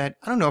guy that,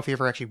 I don't know if he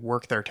ever actually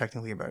worked there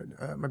technically,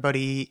 but my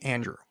buddy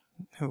Andrew,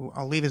 who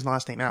I'll leave his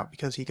last name out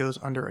because he goes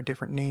under a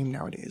different name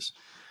nowadays.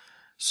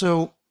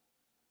 So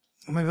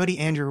my buddy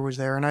Andrew was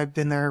there, and I've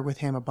been there with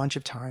him a bunch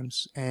of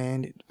times,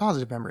 and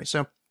positive memories.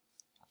 So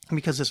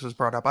because this was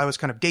brought up, I was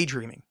kind of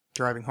daydreaming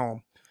driving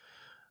home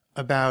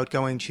about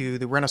going to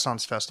the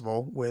Renaissance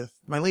Festival with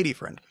my lady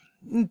friend.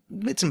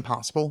 It's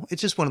impossible.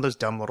 It's just one of those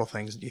dumb little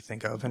things that you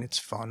think of, and it's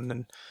fun,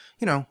 and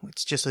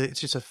it's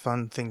just a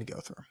fun thing to go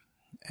through.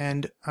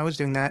 And I was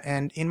doing that,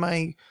 and in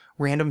my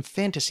random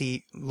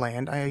fantasy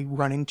land, I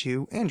run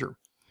into Andrew.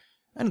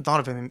 I hadn't thought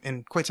of him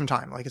in quite some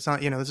time. Like, it's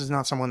not, this is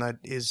not someone that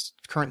is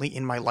currently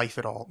in my life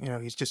at all.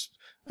 He's just,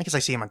 I guess I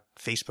see him on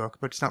Facebook,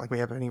 but it's not like we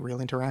have any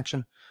real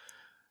interaction.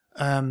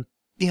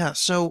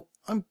 So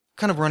I'm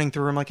kind of running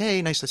through. I'm like,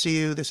 hey, nice to see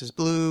you. This is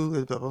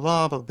Blue, blah,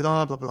 blah, blah, blah,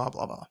 blah, blah, blah,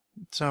 blah, blah.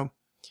 So,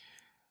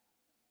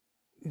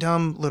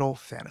 dumb little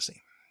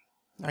fantasy.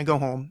 I go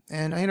home,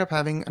 and I end up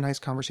having a nice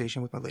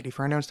conversation with my lady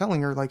friend. I was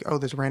telling her, like,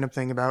 this random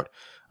thing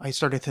I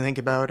started to think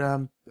about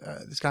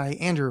this guy,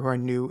 Andrew, who I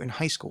knew in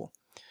high school.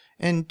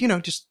 And,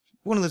 just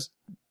one of those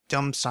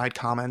dumb side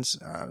comments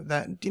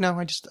that,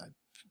 I just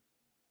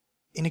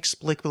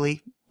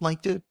inexplicably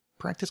like to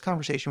practice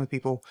conversation with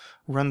people,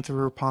 run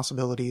through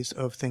possibilities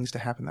of things to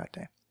happen that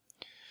day.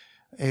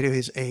 It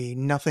is a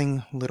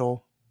nothing. It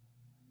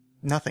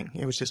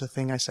was just a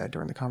thing I said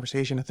during the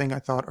conversation, a thing I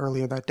thought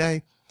earlier that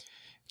day.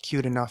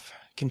 Cute enough.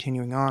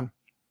 Continuing on.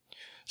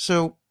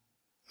 So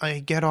I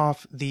get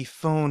off the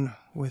phone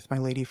with my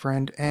lady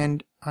friend,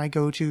 and I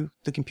go to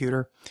the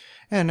computer,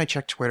 and I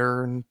check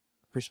Twitter and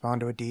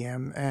respond to a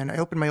DM, and I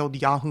open my old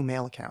Yahoo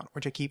Mail account,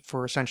 which I keep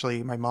for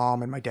essentially my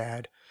mom and my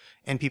dad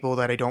and people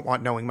that I don't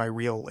want knowing my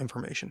real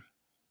information.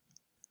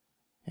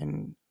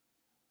 And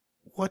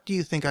what do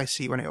you think I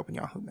see when I open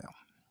Yahoo Mail?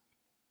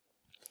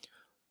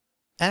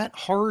 At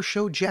Horror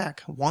Show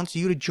Jack wants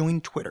you to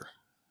join Twitter.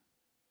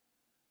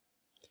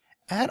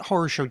 At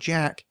Horror Show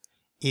Jack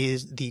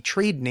is the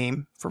trade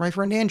name for my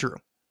friend Andrew,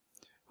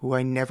 who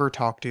I never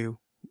talked to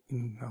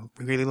in a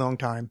really long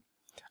time.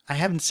 I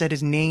haven't said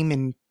his name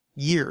in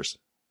years.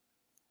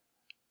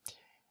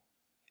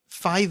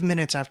 5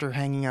 minutes after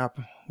hanging up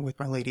with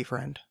my lady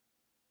friend,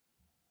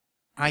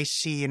 I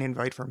see an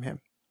invite from him.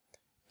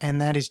 And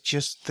that is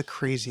just the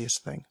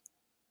craziest thing.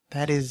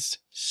 That is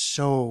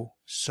so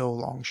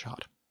long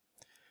shot.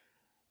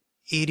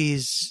 It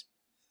is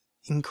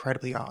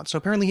incredibly odd. So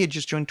apparently he had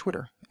just joined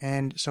Twitter.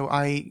 And so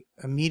I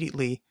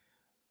immediately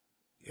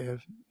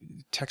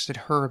texted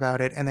her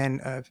about it. And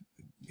then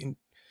in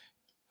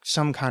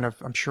some kind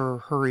of, I'm sure,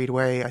 hurried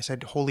way, I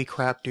said, holy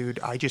crap, dude,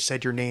 I just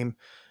said your name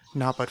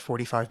not but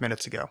 45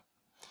 minutes ago.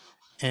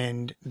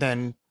 And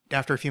then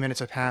after a few minutes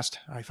had passed,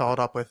 I followed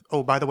up with,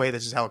 oh, by the way,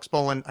 this is Alex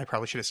Bolin. I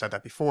probably should have said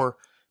that before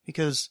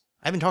because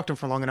I haven't talked to him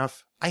for long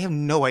enough. I have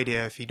no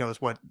idea if he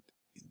knows what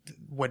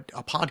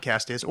a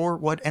podcast is or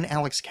what an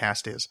Alex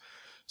cast is.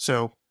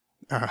 So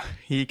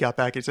he got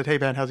back and said, hey,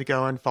 man, how's it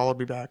going? Followed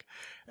me back.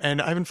 And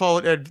I haven't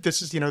followed.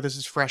 This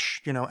is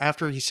fresh.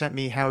 After he sent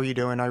me, how are you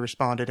doing? I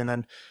responded. And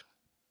then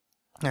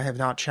I have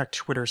not checked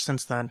Twitter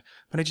since then.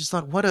 But I just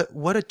thought,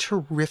 what a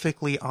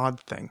terrifically odd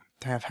thing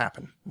to have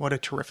happen. What a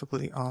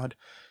terrifically odd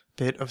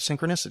bit of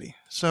synchronicity.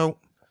 So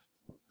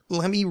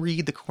let me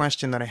read the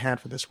question that I had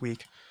for this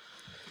week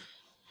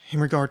in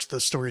regards to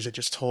the stories I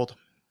just told.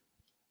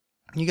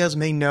 You guys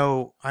may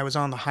know I was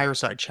on the Higher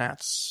Side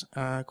Chats,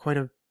 quite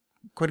a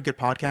good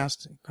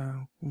podcast,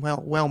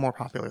 well more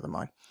popular than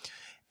mine.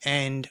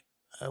 And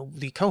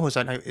the co-host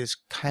that night is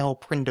Kyle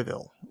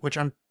Prindeville, which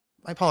I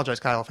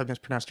apologize, Kyle, if I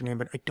mispronounced your name,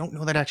 but I don't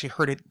know that I actually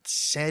heard it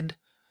said.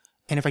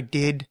 And if I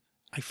did,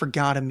 I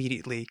forgot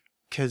immediately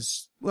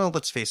because, well,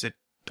 let's face it,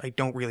 I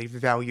don't really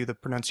value the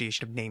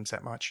pronunciation of names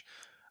that much.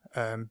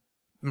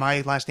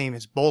 My last name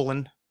is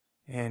Bolin,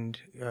 and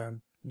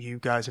you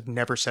guys have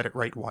never said it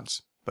right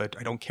once. But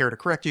I don't care to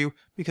correct you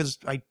because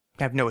I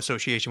have no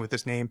association with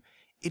this name.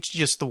 It's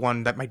just the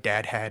one that my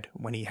dad had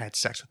when he had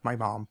sex with my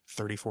mom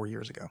 34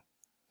 years ago.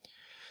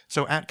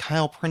 So at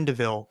Kyle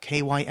Prindeville,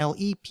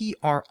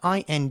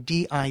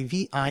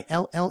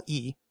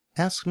 KYLEPRINDIVILLE,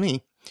 asks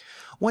me,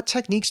 what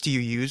techniques do you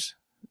use?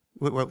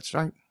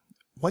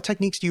 What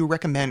techniques do you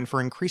recommend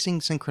for increasing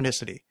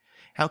synchronicity?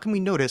 How can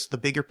we notice the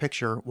bigger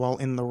picture while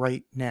in the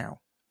right now?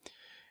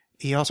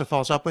 He also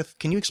follows up with,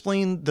 can you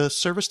explain the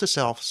service to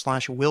self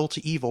 / will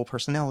to evil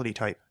personality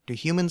type? Do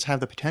humans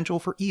have the potential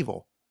for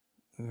evil?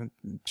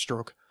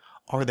 Stroke.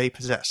 Are they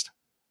possessed?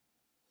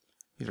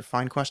 These are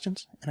fine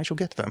questions, and I shall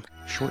get to them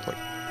shortly.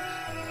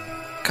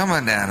 Come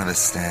on down to the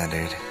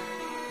Standard.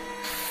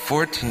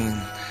 14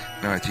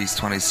 Northeast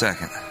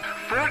 22nd.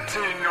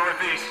 14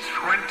 Northeast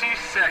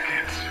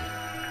 22nd.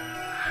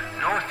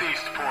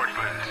 Northeast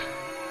Portland.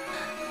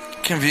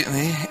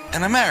 Conveniently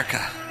in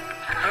America.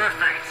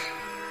 Perfect.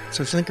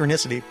 So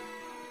synchronicity,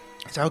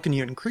 so how can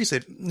you increase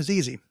it? It's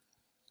easy.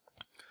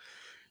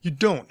 You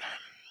don't.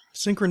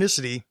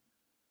 Synchronicity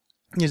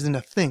isn't a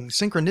thing.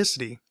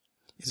 Synchronicity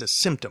is a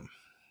symptom.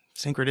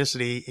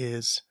 Synchronicity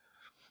is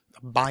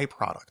a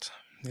byproduct.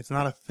 It's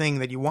not a thing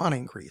that you want to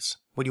increase.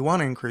 What you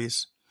want to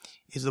increase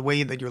is the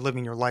way that you're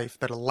living your life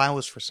that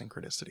allows for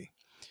synchronicity.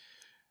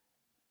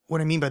 What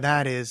I mean by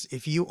that is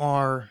if you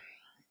are,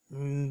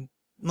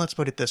 let's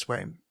put it this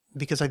way,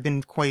 because I've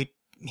been quite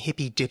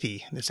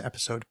hippy-dippy this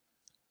episode.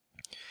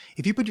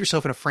 If you put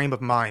yourself in a frame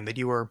of mind that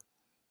you are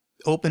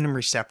open and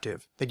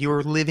receptive, that you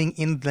are living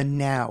in the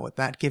now at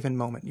that given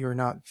moment. You're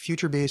not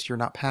future-based, you're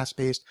not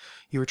past-based.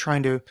 You are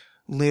trying to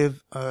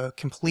live a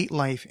complete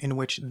life in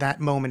which that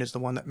moment is the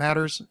one that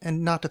matters,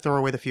 and not to throw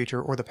away the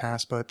future or the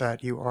past, but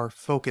that you are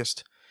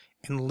focused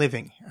and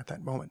living at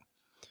that moment.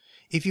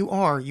 If you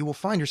are, you will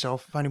find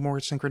yourself finding more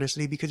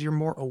synchronicity because you're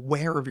more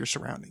aware of your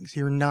surroundings.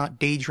 You're not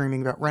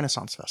daydreaming about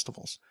Renaissance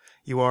festivals.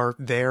 You are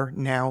there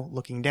now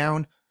looking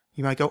down.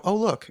 You might go, oh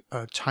look,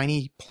 a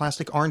tiny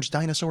plastic orange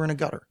dinosaur in a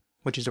gutter,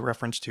 which is a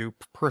reference to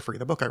Periphery,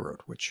 the book I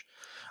wrote, which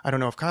I don't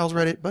know if Kyle's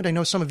read it, but I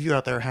know some of you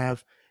out there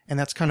have, and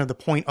that's kind of the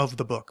point of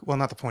the book. Well,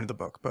 not the point of the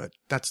book, but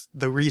that's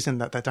the reason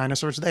that that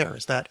dinosaur's there,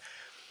 is that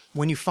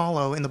when you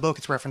follow, in the book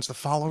it's referenced, the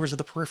followers of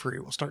the Periphery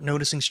will start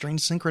noticing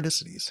strange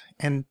synchronicities.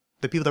 And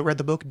the people that read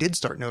the book did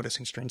start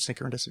noticing strange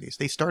synchronicities.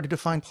 They started to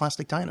find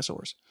plastic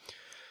dinosaurs.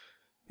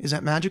 Is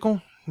that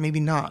magical? Maybe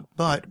not,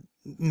 but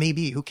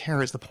maybe, who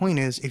cares? The point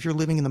is, if you're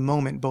living in the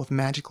moment, both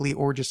magically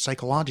or just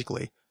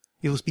psychologically,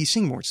 you'll be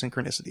seeing more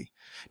synchronicity.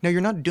 Now,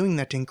 you're not doing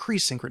that to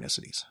increase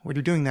synchronicities. What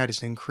you're doing that is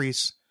to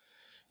increase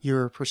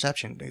your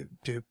perception,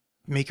 to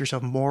make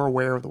yourself more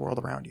aware of the world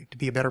around you, to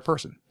be a better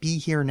person. Be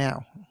here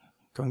now.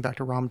 Going back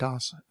to Ram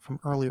Dass from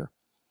earlier.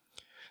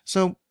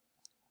 So,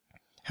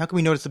 how can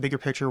we notice the bigger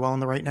picture while in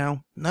the right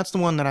now? And that's the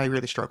one that I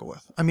really struggle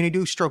with. I mean, I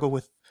do struggle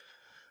with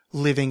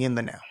living in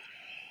the now.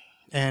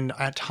 And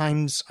at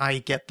times I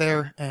get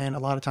there, and a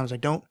lot of times I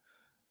don't.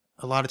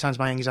 A lot of times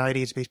my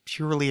anxiety is based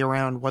purely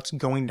around what's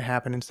going to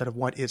happen instead of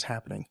what is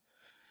happening.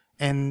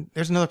 And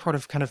there's another part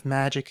of kind of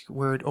magic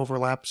where it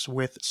overlaps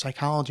with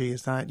psychology,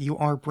 is that you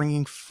are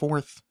bringing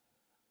forth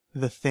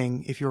the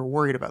thing if you're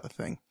worried about the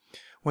thing,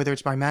 whether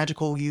it's by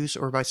magical use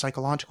or by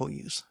psychological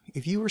use.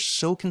 If you are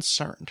so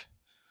concerned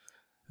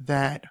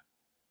that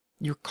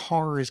your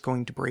car is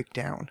going to break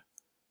down,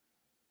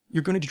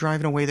 you're going to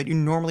drive in a way that you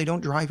normally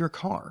don't drive your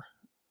car.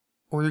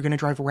 Or you're going to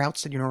drive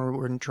routes that you normally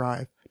wouldn't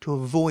drive to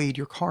avoid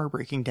your car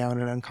breaking down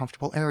in an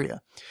uncomfortable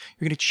area.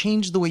 You're going to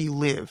change the way you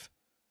live,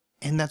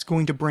 and that's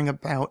going to bring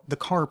about the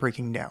car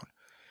breaking down.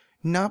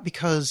 Not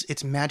because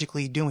it's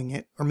magically doing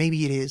it, or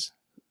maybe it is,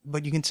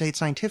 but you can say it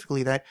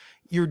scientifically that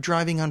you're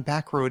driving on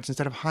back roads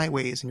instead of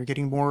highways, and you're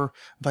getting more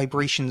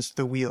vibrations to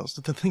the wheels.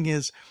 The thing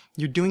is,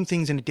 you're doing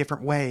things in a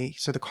different way,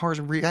 so the car's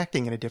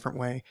reacting in a different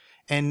way.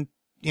 And,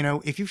 you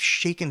know, if you've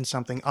shaken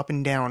something up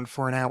and down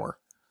for an hour,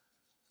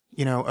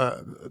 you know,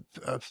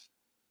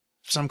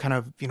 some kind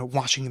of, you know,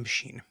 washing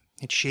machine,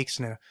 it shakes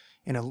in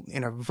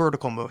a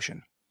vertical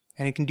motion,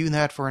 and it can do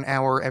that for an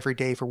hour every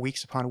day for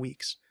weeks upon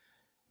weeks.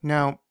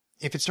 Now,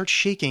 if it starts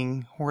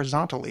shaking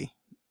horizontally,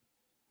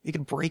 it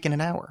could break in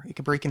an hour. It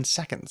could break in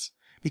seconds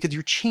because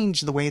you're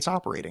changed the way it's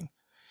operating.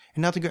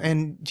 And not to go,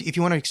 and if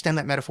you want to extend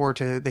that metaphor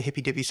to the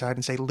hippy dippy side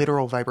and say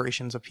literal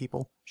vibrations of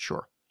people,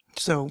 sure.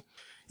 So,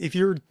 if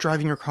you're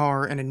driving your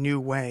car in a new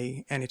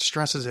way and it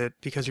stresses it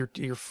because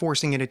you're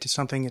forcing it into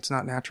something it's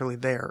not naturally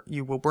there,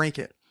 you will break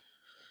it.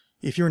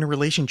 If you're in a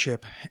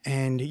relationship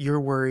and you're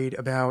worried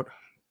about,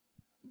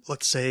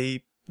 let's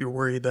say, you're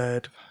worried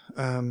that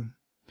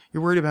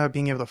you're worried about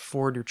being able to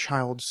afford your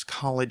child's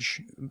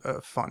college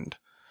fund,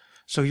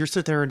 so you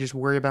sit there and just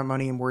worry about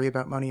money and worry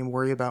about money and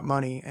worry about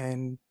money,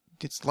 and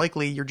it's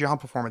likely your job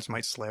performance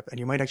might slip, and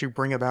you might actually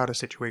bring about a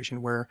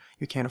situation where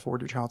you can't afford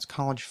your child's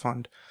college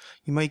fund.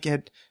 You might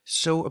get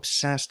so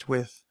obsessed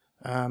with,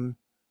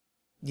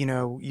 you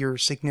know, your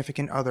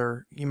significant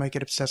other. You might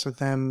get obsessed with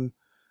them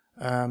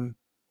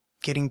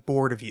getting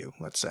bored of you,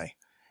 let's say.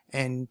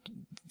 And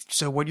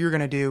so what you're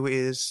going to do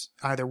is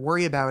either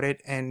worry about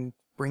it and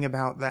bring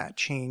about that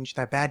change,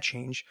 that bad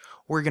change,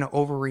 or you're going to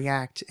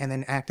overreact and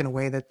then act in a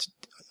way that's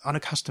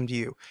unaccustomed to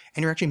you.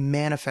 And you're actually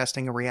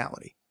manifesting a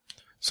reality.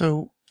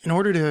 So in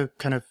order to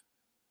kind of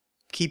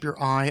keep your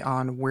eye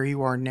on where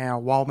you are now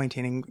while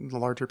maintaining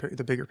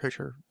the bigger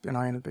picture, an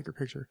eye on the bigger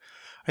picture,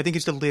 I think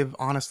it's to live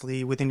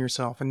honestly within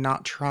yourself and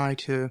not try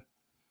to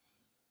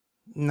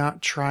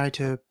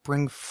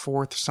bring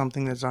forth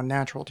something that's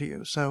unnatural to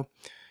you. So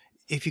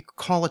if you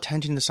call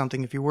attention to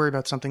something, if you worry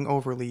about something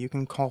overly, you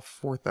can call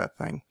forth that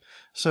thing.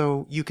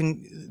 So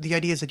the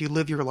idea is that you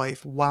live your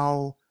life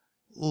while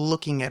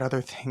looking at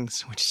other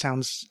things, which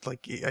sounds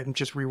like I'm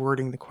just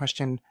rewording the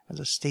question as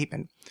a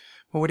statement.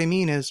 But what I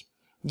mean is,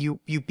 you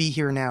be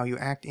here now, you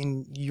act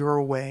in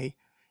your way,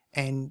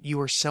 and you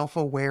are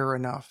self-aware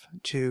enough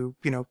to,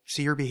 you know,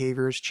 see your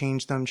behaviors,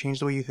 change them, change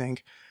the way you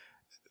think,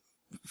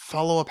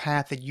 follow a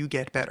path that you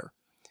get better.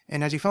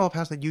 And as you follow a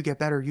path that you get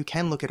better, you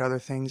can look at other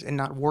things and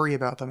not worry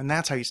about them, and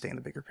that's how you stay in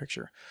the bigger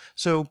picture.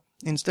 So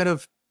instead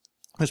of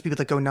those people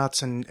that go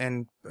nuts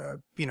and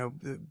you know,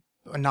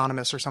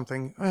 anonymous or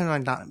something,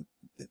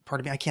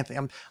 pardon me, I can't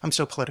think, I'm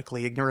so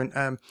politically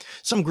ignorant,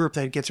 some group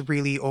that gets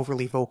really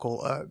overly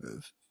vocal,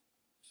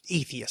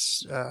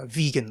 atheists,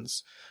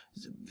 vegans,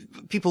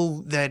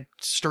 people that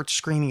start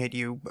screaming at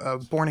you,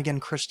 born-again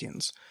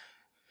Christians.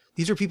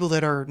 These are people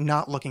that are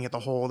not looking at the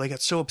whole. They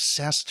get so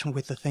obsessed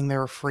with the thing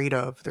they're afraid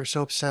of. They're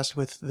so obsessed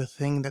with the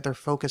thing that they're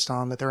focused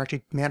on that they're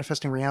actually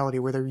manifesting reality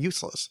where they're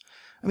useless.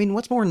 I mean,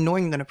 what's more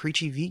annoying than a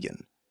preachy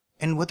vegan?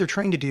 And what they're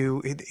trying to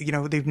do,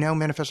 they've now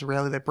manifested a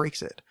reality that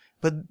breaks it.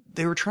 But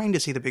they were trying to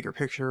see the bigger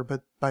picture,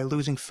 but by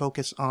losing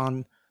focus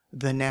on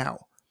the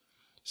now.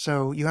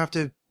 So you have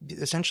to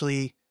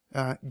essentially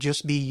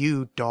just be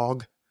you,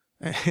 dog,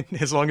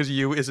 as long as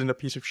you isn't a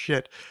piece of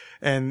shit.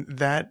 And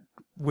that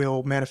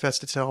will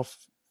manifest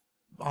itself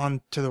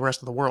on to the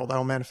rest of the world.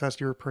 That'll manifest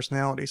your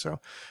personality. So,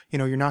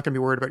 you're not going to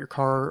be worried about your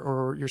car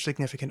or your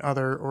significant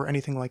other or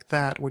anything like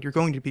that. What you're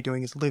going to be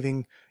doing is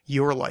living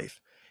your life.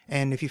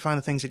 And if you find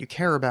the things that you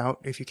care about,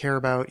 if you care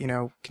about,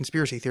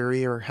 conspiracy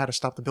theory or how to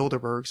stop the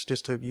Bilderbergs,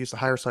 just to use the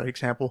higher side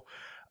example,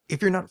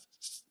 if you're not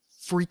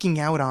freaking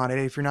out on it,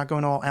 if you're not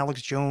going all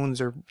Alex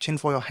Jones or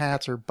tinfoil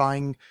hats or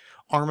buying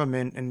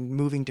armament and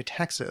moving to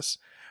Texas,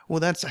 well,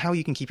 that's how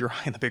you can keep your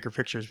eye on the bigger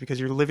pictures, because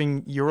you're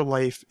living your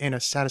life in a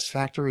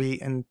satisfactory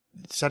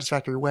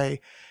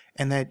way,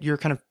 and that you're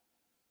kind of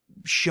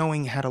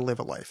showing how to live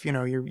a life.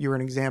 You're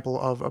an example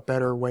of a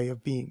better way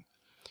of being.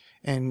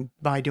 And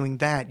by doing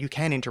that, you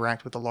can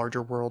interact with the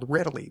larger world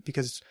readily,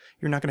 because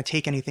you're not going to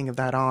take anything of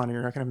that on, and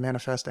you're not going to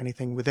manifest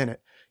anything within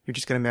it. You're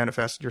just going to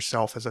manifest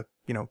yourself as a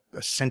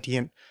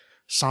sentient,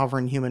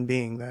 sovereign human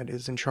being that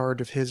is in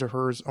charge of his or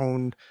her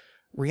own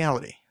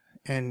reality.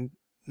 And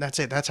that's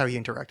it. That's how you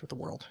interact with the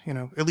world,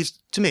 at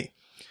least to me.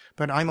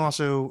 But I'm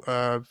also,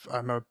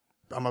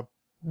 I'm a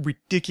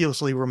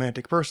ridiculously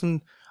romantic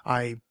person.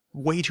 I'm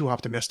way too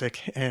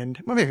optimistic,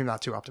 and well, maybe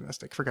not too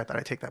optimistic. Forget that.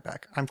 I take that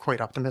back. I'm quite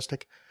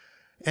optimistic.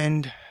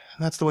 And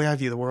that's the way I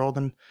view the world.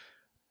 And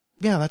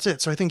yeah, that's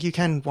it. So I think you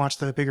can watch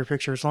the bigger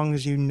picture as long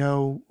as you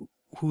know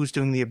who's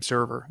doing the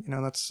observer.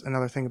 That's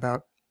another thing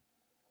about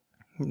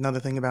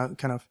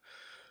kind of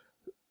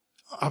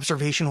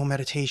observational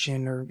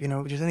meditation, or,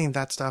 just any of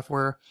that stuff,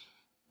 where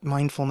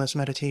mindfulness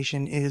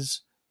meditation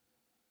is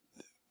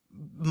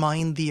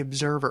mind the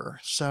observer.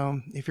 So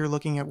if you're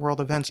looking at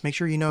world events, make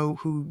sure you know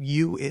who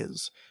you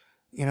is.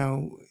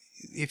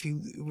 If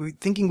you're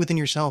thinking within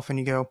yourself and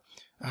you go,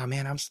 oh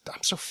man, I'm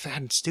so fat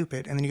and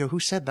stupid. And then you go,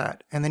 who said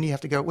that? And then you have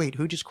to go, wait,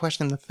 who just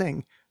questioned the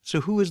thing? So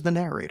who is the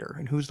narrator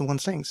and who's the one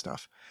saying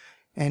stuff?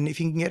 And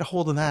if you can get a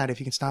hold of that, if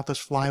you can stop those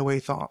flyaway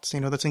thoughts,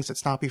 the things that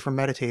stop you from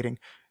meditating,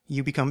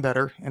 you become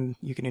better and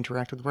you can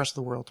interact with the rest of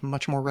the world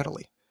much more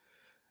readily.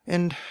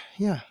 And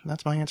yeah,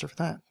 that's my answer for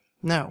that.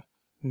 Now,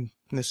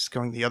 this is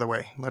going the other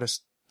way. Let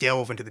us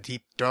delve into the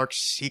deep, dark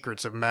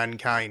secrets of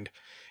mankind.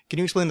 Can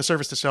you explain the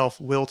service to self,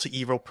 will to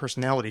evil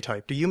personality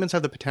type? Do humans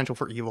have the potential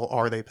for evil?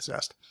 Are they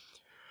possessed?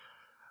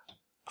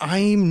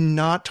 I'm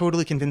not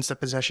totally convinced that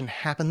possession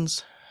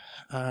happens.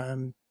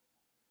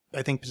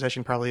 I think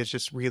possession probably is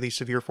just really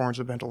severe forms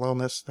of mental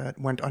illness that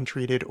went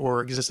untreated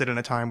or existed in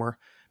a time where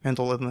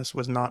mental illness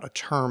was not a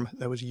term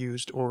that was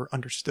used or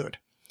understood.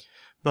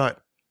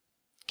 But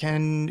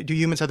do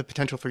humans have the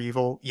potential for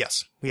evil?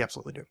 Yes, we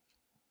absolutely do.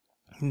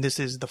 And this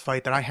is the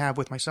fight that I have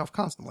with myself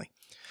constantly.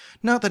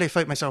 Not that I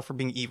fight myself for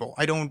being evil.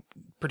 I don't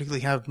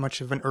particularly have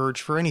much of an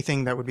urge for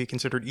anything that would be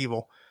considered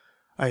evil.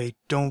 I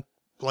don't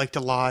like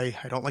to lie.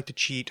 I don't like to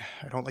cheat.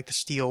 I don't like to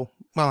steal.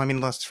 Well,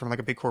 unless it's from like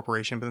a big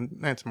corporation, but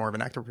that's more of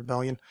an act of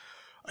rebellion.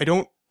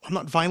 I'm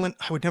not violent.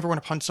 I would never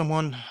want to punch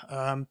someone.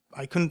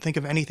 I couldn't think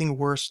of anything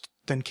worse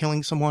than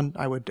killing someone.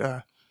 I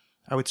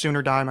would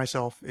sooner die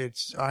myself.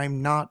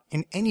 I'm not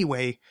in any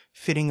way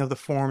fitting of the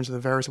forms of the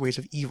various ways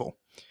of evil.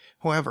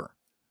 However,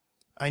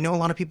 I know a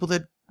lot of people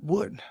that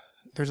would.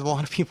 There's a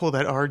lot of people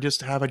that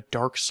just have a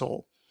dark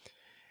soul.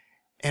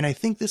 And I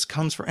think this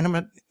comes from, and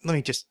let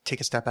me just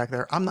take a step back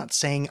there. I'm not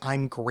saying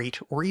I'm great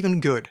or even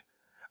good.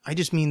 I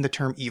just mean the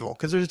term evil,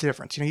 because there's a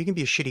difference. You can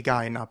be a shitty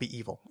guy and not be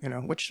evil,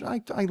 which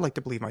I like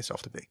to believe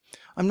myself to be.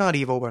 I'm not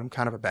evil, but I'm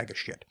kind of a bag of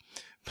shit.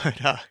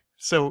 But,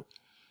 so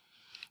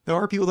there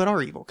are people that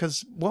are evil,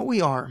 because what we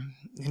are,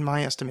 in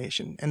my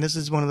estimation, and this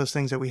is one of those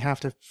things that we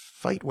have to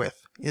fight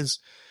with, is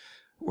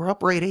we're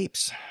upright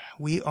apes.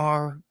 We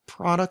are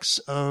products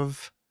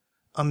of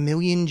a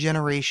million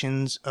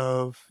generations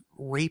of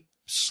rape,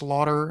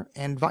 slaughter,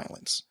 and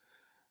violence.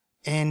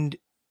 And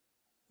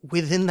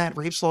within that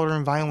rape, slaughter,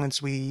 and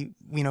violence, we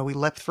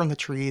leapt from the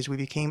trees, we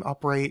became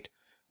upright,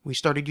 we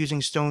started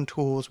using stone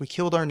tools, we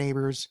killed our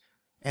neighbors,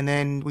 and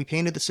then we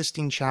painted the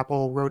Sistine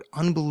Chapel, wrote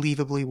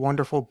unbelievably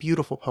wonderful,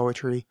 beautiful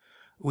poetry.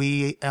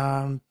 We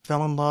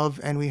fell in love,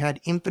 and we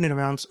had infinite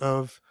amounts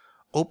of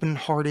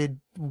open-hearted,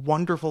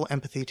 wonderful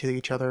empathy to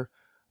each other.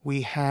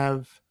 We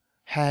have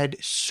had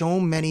so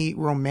many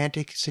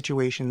romantic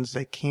situations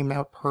that came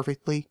out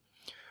perfectly.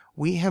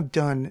 We have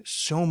done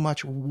so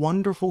much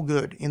wonderful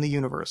good in the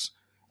universe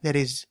that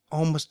is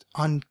almost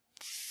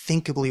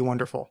unthinkably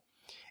wonderful.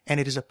 And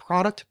it is a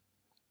product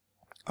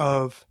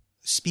of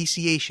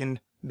speciation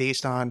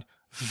based on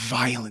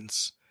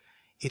violence.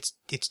 It's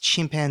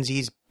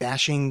chimpanzees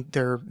bashing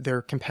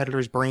their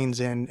competitors' brains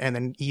in and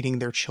then eating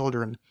their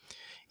children.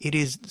 It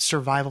is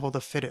survival of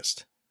the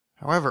fittest.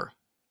 However,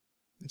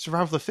 it's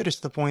survival of the fittest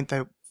to the point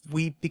that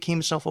we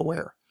became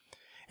self-aware.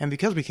 And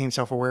because we became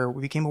self-aware,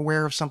 we became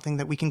aware of something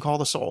that we can call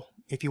the soul,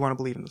 if you want to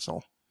believe in the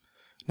soul.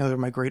 Now, they're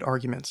my great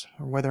arguments,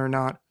 or whether or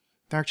not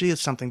there actually is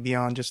something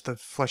beyond just the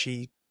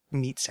fleshy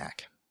meat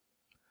sack.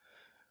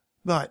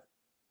 But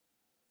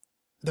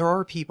there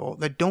are people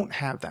that don't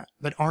have that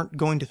aren't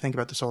going to think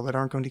about the soul, that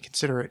aren't going to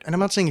consider it. And I'm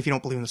not saying if you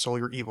don't believe in the soul,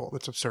 you're evil.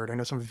 That's absurd. I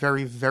know some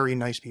very, very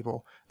nice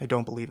people that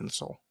don't believe in the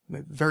soul.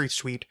 They're very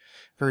sweet,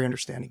 very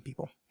understanding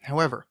people.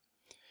 However,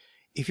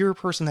 if you're a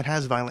person that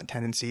has violent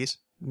tendencies,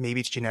 maybe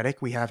it's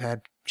genetic. We have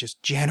had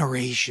just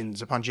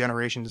generations upon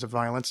generations of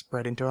violence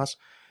bred into us.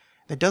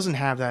 That doesn't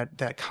have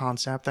that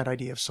concept, that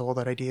idea of soul,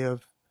 that idea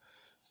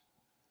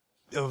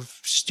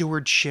of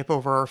stewardship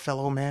over our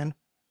fellow man.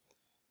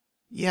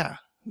 Yeah,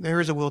 there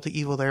is a will to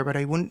evil there, but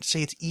I wouldn't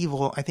say it's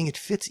evil. I think it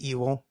fits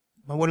evil,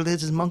 but what it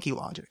is monkey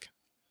logic.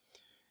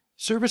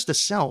 Service to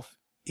self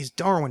is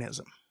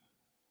Darwinism.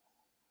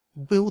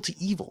 Will to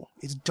evil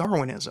is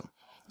Darwinism.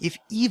 If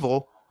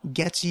evil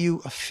gets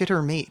you a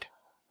fitter mate,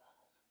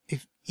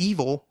 if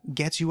evil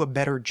gets you a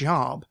better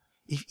job,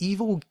 if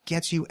evil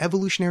gets you,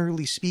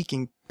 evolutionarily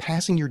speaking,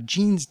 passing your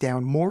genes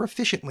down more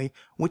efficiently,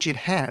 which it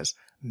has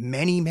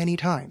many, many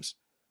times,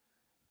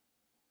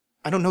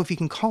 I don't know if you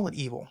can call it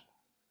evil.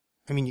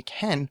 I mean, you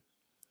can,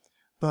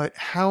 but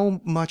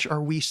how much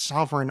are we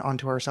sovereign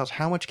onto ourselves?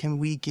 How much can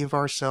we give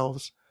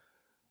ourselves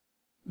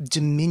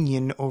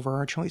dominion over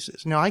our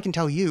choices? Now, I can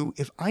tell you,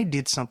 if I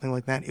did something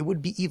like that, it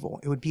would be evil.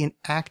 It would be an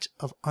act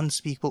of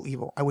unspeakable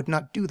evil. I would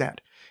not do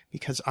that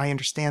because I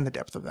understand the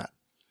depth of that.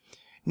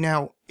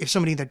 Now, if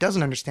somebody that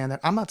doesn't understand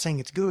that, I'm not saying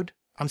it's good.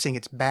 I'm saying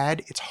it's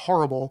bad. It's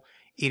horrible.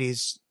 It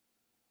is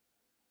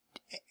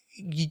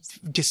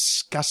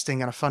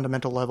disgusting on a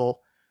fundamental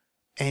level,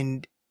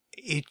 and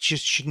it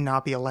just should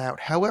not be allowed.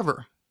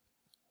 However,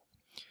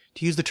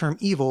 to use the term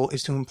evil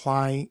is to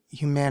imply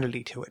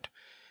humanity to it.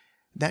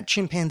 That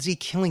chimpanzee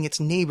killing its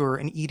neighbor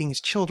and eating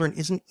its children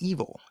isn't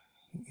evil.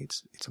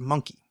 It's a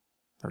monkey,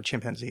 or a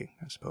chimpanzee,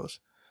 I suppose.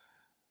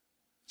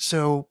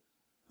 So,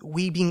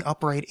 we being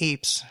upright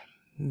apes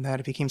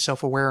that became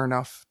self-aware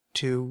enough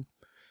to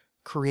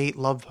create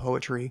love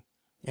poetry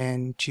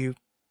and to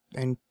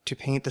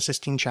paint the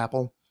Sistine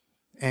Chapel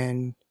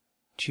and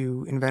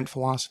to invent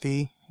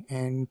philosophy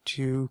and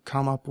to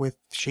come up with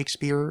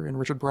Shakespeare and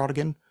Richard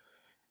Brautigan.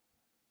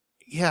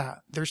 Yeah,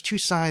 there's two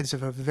sides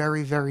of a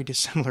very, very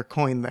dissimilar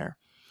coin there.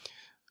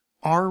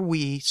 Are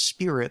we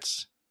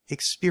spirits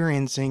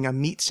experiencing a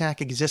meat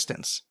sack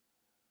existence?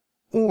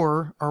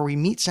 Or are we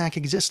meat sack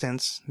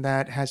existence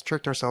that has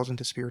tricked ourselves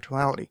into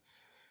spirituality?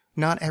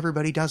 Not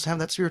everybody does have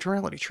that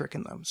spirituality trick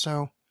in them,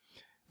 so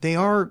they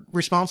are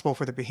responsible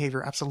for their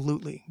behavior,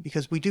 absolutely,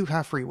 because we do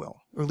have free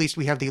will, or at least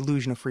we have the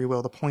illusion of free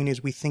will. The point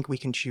is we think we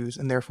can choose,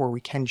 and therefore we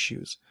can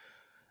choose.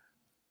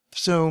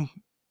 So,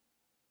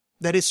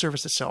 that is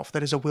service to self,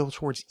 that is a will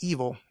towards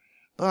evil,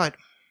 but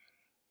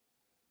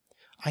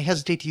I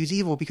hesitate to use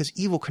evil because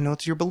evil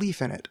connotes your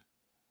belief in it.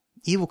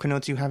 Evil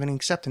connotes you having an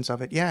acceptance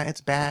of it. Yeah,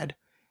 it's bad.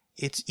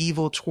 It's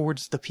evil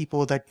towards the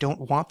people that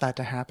don't want that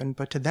to happen,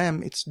 but to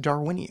them, it's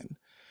Darwinian.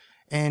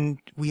 And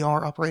we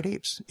are upright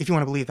apes, if you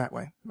want to believe that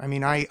way. I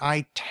mean,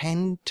 I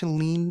tend to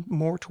lean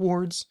more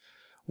towards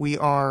we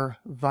are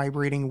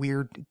vibrating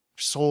weird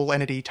soul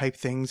entity type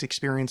things,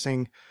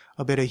 experiencing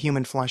a bit of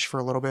human flesh for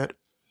a little bit.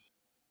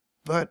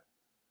 But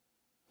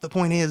the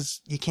point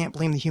is, you can't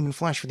blame the human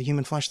flesh for the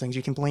human flesh things.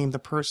 You can blame the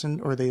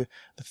person or the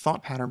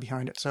thought pattern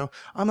behind it. So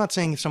I'm not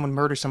saying if someone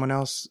murders someone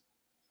else,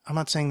 I'm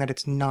not saying that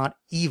it's not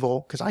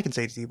evil, because I can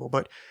say it's evil,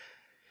 but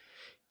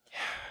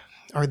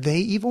are they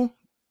evil?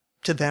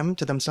 To them,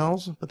 to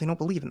themselves, but they don't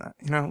believe in that.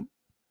 You know,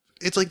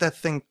 it's like that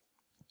thing.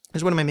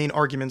 It's one of my main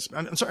arguments.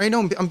 I'm sorry, I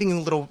know I'm being a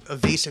little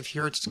evasive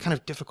here. It's kind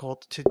of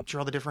difficult to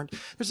draw the different.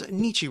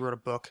 Nietzsche wrote a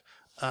book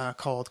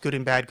called Good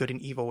and Bad, Good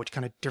and Evil, which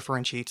kind of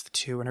differentiates the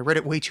two. And I read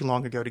it way too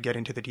long ago to get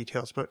into the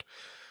details, but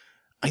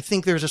I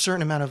think there's a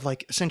certain amount of,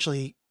 like,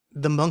 essentially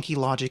the monkey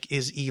logic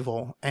is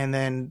evil, and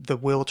then the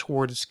will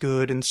towards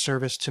good and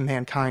service to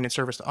mankind and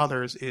service to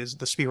others is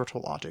the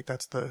spiritual logic.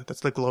 That's the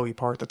glowy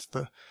part.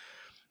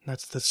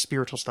 That's the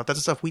spiritual stuff. That's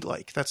the stuff we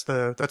like. That's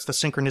the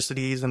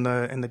synchronicities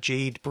and the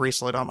jade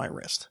bracelet on my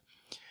wrist.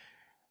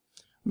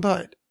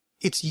 But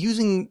it's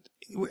using,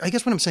 I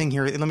guess what I'm saying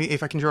here,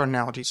 if I can draw an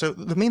analogy. So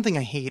the main thing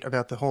I hate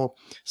about the whole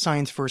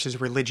science versus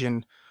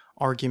religion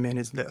argument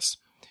is this.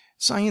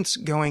 Science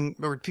going,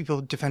 or people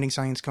defending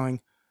science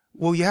going,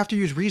 well, you have to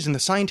use reason. The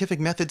scientific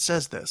method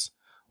says this.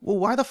 Well,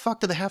 why the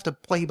fuck do they have to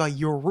play by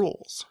your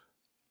rules?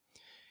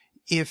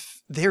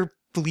 If they're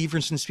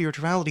believers in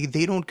spirituality,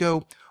 they don't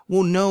go,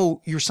 well,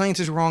 no, your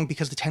science is wrong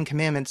because the Ten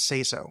Commandments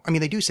say so. I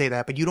mean, they do say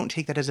that, but you don't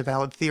take that as a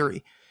valid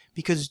theory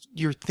because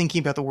you're thinking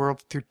about the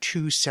world through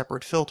two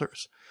separate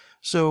filters.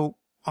 So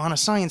on a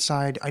science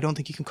side, I don't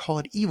think you can call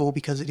it evil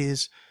because it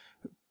is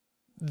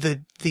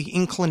the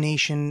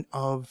inclination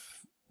of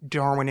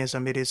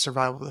Darwinism. It is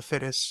survival of the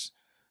fittest,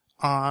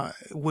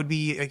 would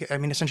be, I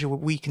mean, essentially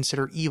what we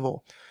consider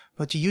evil.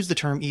 But to use the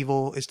term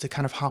evil is to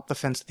kind of hop the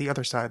fence to the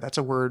other side. That's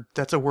a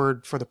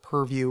word for the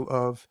purview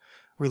of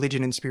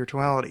religion and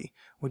spirituality.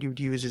 What you would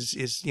use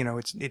is you know,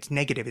 it's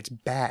negative, it's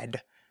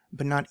bad,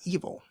 but not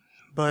evil.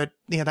 But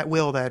yeah, that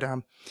will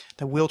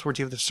towards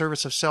you, the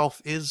service of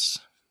self is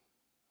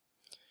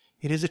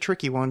a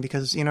tricky one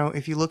because, you know,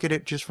 if you look at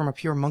it just from a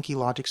pure monkey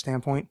logic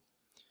standpoint,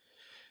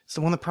 It's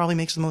the one that probably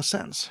makes the most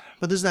sense.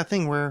 But this is that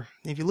thing where,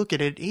 if you look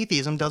at it,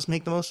 atheism does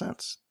make the most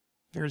sense.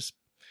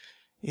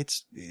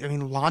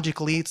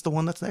 Logically, it's the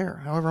one that's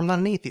there. However, I'm not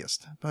an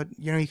atheist. But,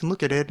 you can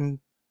look at it and,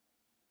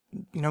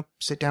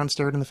 sit down,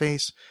 stare it in the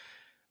face.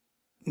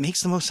 It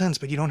makes the most sense,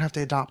 but you don't have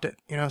to adopt it.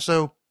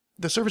 So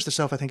the service to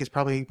self, I think, is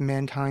probably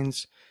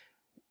mankind's,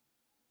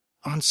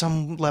 on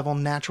some level,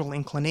 natural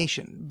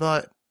inclination.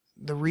 But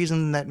the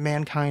reason that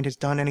mankind has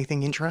done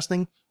anything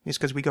interesting is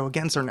because we go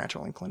against our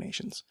natural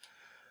inclinations.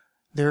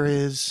 I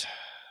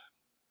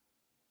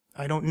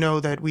don't know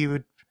that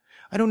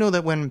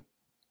when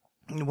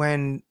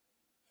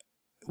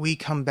we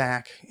come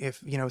back,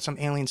 if, some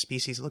alien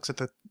species looks at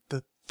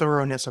the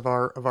thoroughness of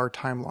our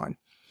timeline,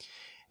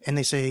 and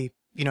they say,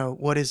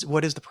 what is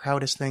the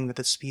proudest thing that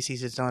this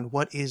species has done?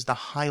 What is the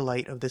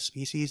highlight of this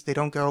species? They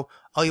don't go,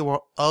 oh,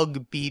 your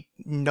Ugg beat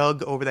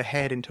Nug over the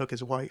head and took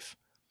his wife.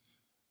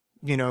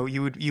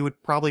 You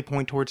would probably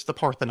point towards the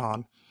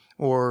Parthenon,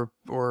 or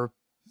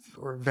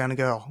Van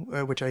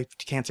Gogh, which I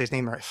can't say his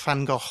name right.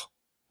 Van Gogh.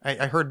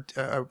 I heard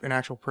an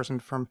actual person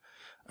from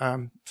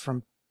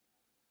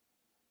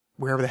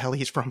wherever the hell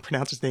he's from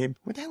pronounce his name.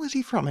 Where the hell is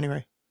he from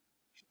anyway?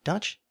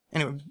 Dutch?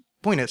 Anyway,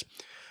 point is,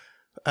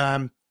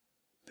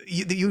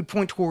 you would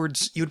point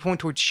towards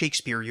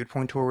Shakespeare. You'd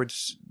point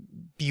towards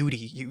beauty.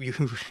 You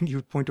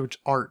would point towards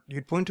art.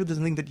 You'd point to the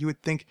thing that you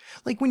would think,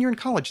 like when you're in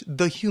college,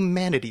 the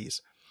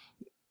humanities.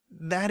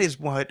 That is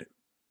what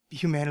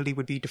humanity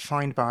would be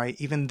defined by,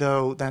 even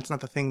though that's not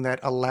the thing that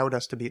allowed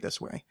us to be this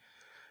way.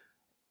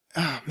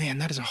 Oh man,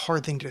 that is a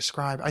hard thing to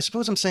describe. I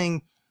suppose I'm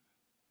saying,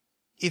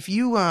 if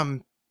you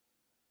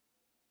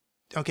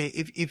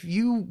if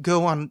you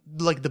go on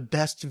like the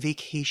best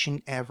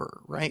vacation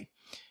ever, right?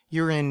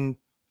 You're in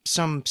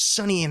some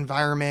sunny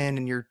environment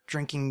and you're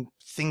drinking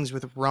things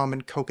with rum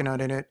and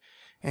coconut in it.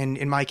 And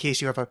in my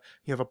case, you have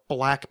a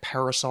black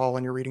parasol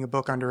and you're reading a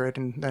book under it,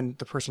 and then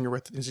the person you're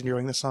with is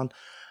enjoying the sun.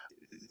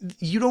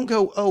 You don't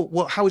go, oh,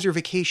 well, how was your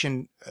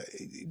vacation?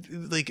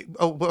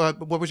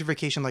 What was your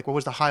vacation like? What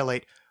was the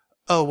highlight?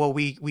 Oh, well,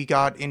 we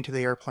got into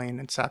the airplane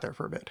and sat there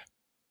for a bit.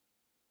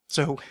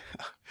 So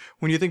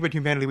when you think about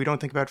humanity, we don't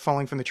think about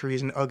falling from the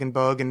trees and Ugg and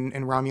Bug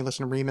and Romulus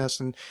and Remus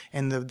and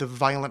the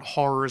violent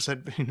horrors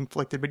that have been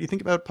inflicted. But you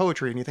think about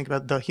poetry and you think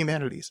about the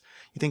humanities.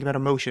 You think about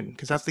emotion,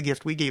 because that's the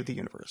gift we gave the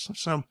universe.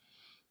 So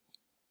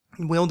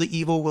will to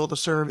evil, will to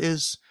serve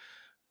is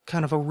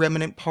kind of a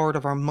remnant part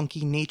of our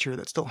monkey nature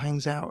that still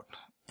hangs out.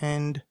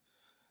 And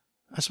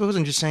I suppose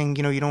I'm just saying,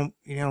 don't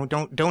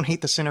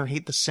hate the sinner,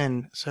 hate the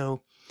sin.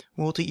 So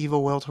will to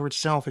evil, will towards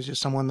self is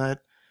just someone that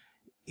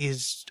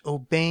is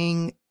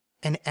obeying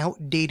an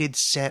outdated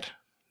set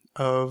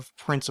of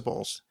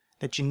principles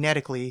that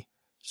genetically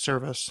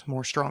serve us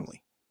more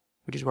strongly,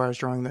 which is why I was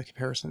drawing the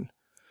comparison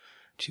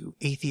to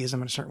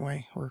atheism in a certain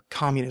way, or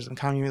communism.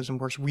 Communism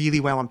works really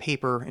well on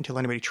paper until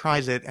anybody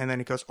tries it, and then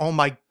it goes, oh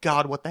my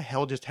god, what the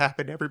hell just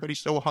happened? Everybody's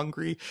so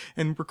hungry,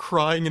 and we're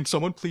crying, and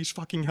someone please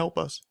fucking help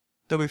us.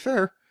 To be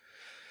fair,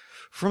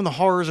 from the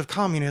horrors of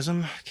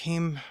communism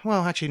came,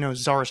 well, actually no,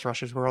 Tsarist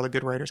Russia is where all the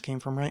good writers came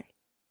from, right?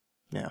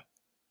 Yeah.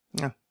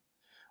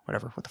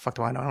 Whatever, what the fuck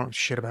do I know? I don't know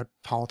shit about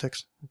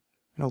politics. I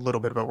know a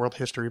little bit about world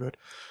history, but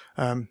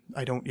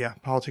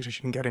politics I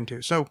shouldn't get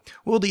into. So,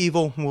 will to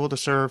evil, will to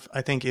serve,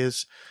 I think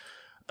is,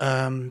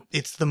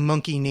 it's the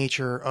monkey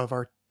nature of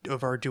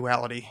our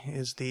duality,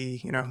 is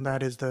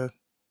that is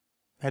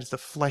the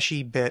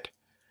fleshy bit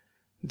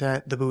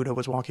that the Buddha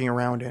was walking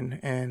around in,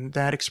 and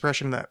that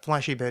expression of that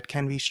fleshy bit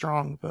can be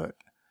strong, but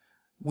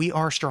we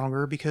are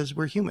stronger because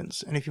we're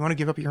humans, and if you want to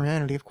give up your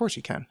humanity, of course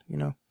you can,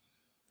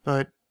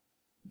 but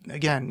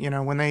again,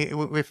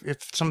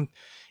 if some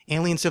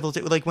alien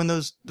civilization, like when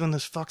those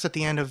fucks at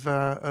the end of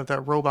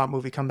that robot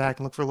movie come back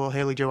and look for little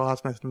Haley Joel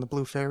Osment and the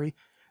Blue Fairy,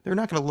 they're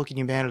not going to look at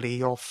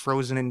humanity all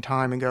frozen in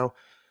time and go,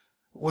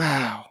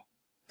 wow,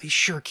 they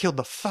sure killed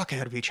the fuck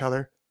out of each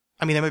other.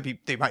 I mean,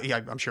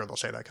 I'm sure they'll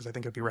say that because I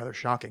think it'd be rather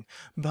shocking.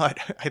 But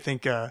I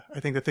think the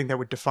thing that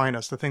would define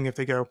us, the thing if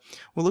they go,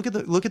 well, look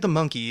at the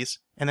monkeys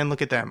and then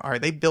look at them. All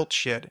right, they built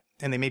shit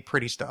and they made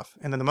pretty stuff.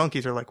 And then the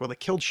monkeys are like, well, they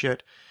killed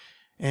shit.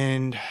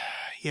 And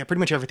yeah, pretty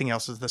much everything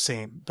else is the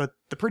same. But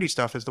the pretty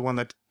stuff is the one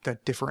that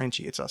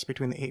differentiates us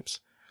between the apes.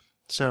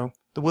 So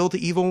the will to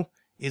evil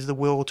is the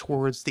will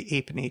towards the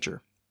ape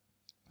nature.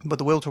 But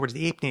the will towards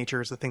the ape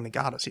nature is the thing that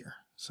got us here.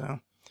 So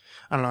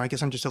I don't know. I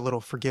guess I'm just a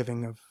little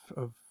forgiving of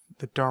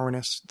the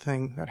Darwinist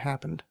thing that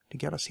happened to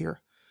get us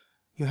here.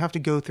 You have to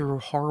go through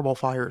horrible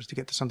fires to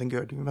get to something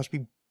good. You must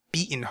be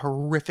beaten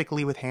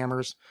horrifically with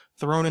hammers,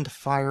 thrown into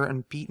fire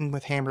and beaten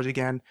with hammers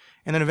again,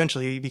 and then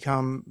eventually you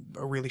become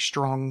a really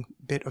strong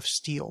bit of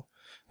steel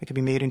that can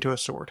be made into a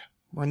sword.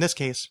 Or in this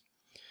case,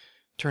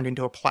 turned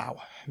into a plow,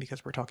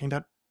 because we're talking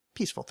about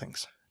peaceful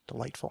things.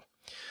 Delightful.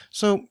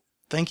 So,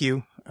 thank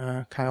you,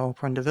 Kyle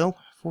Prendeville,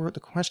 for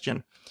the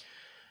question.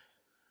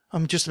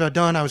 I'm just about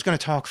done. I was going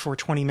to talk for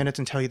 20 minutes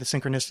and tell you the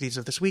synchronicities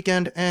of this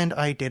weekend, and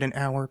I did an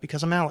hour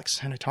because I'm Alex,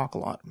 and I talk a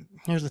lot.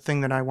 Here's the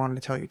thing that I wanted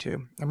to tell you,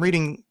 too. I'm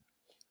reading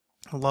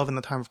Love in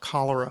the Time of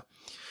Cholera,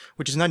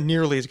 which is not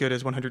nearly as good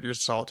as 100 Years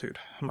of Solitude,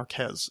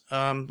 Marquez.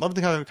 Love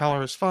the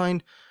Color is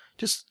fine.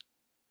 Just,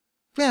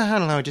 yeah, I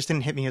don't know, it just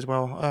didn't hit me as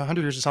well.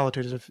 100 Years of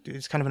Solitude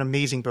is kind of an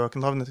amazing book,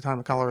 and Love in the Time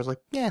of Color is like,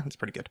 yeah, it's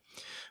pretty good.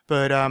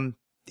 But,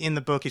 in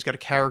the book, he's got a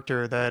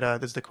character that,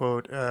 this is the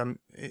quote,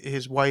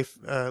 his wife,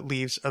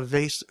 leaves a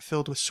vase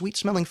filled with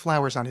sweet-smelling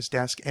flowers on his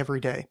desk every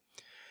day.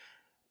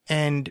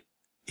 And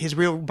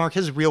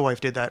Marquez's real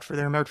wife did that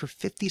they were married for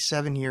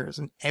 57 years,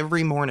 and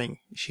every morning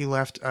she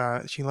left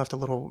a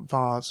little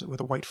vase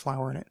with a white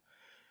flower in it.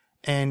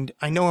 And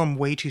I know I'm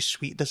way too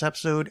sweet this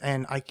episode,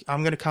 and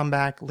I'm going to come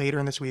back later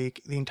in this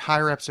week. The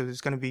entire episode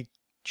is going to be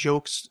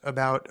jokes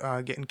about,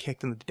 getting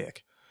kicked in the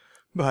dick.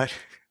 But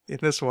in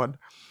this one,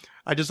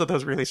 I just thought that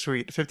was really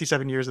sweet.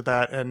 57 years of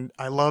that, and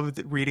I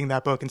loved reading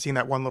that book and seeing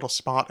that one little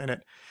spot in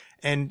it.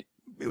 And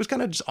it was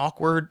kind of just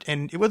awkward,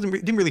 and it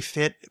didn't really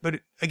fit.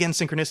 But again,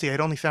 synchronicity.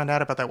 I'd only found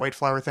out about that white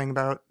flower thing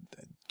about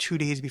 2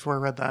 days before I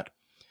read that,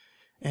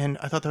 and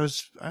I thought that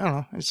was, I don't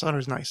know, I just thought it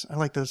was nice. I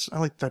like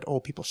that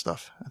old people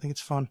stuff. I think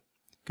it's fun.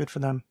 Good for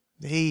them.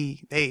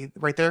 They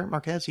right there,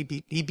 Marquez. He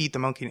beat the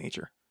monkey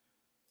nature.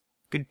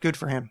 Good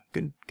for him.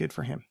 Good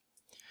for him.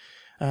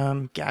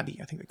 Gabby,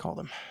 I think they call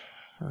them.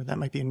 Or that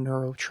might be a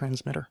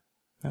neurotransmitter.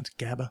 That's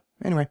GABA.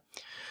 Anyway,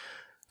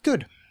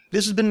 good.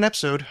 This has been an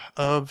episode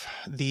of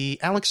the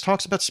Alex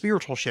Talks About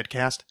Spiritual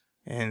Shitcast,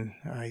 and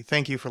I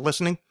thank you for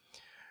listening.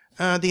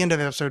 At the end of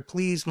the episode,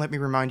 please let me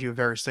remind you of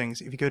various things.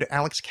 If you go to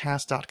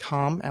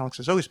alexcast.com, Alex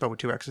is always spelled with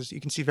 2 X's,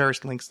 you can see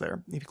various links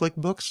there. If you click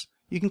books,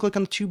 you can click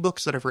on the 2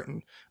 books that I've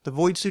written. The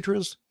Void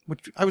Sutras,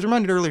 which I was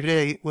reminded earlier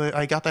today,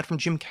 I got that from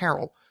Jim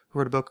Carroll, who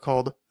wrote a book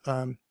called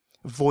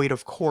Void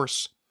of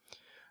Course.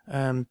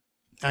 I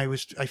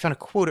found a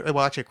quote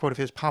of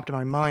his popped in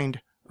my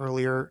mind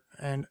earlier,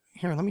 and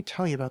here, let me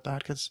tell you about that,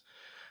 because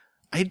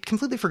I had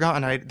completely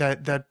forgotten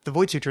that the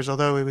Void Sutras,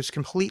 although it was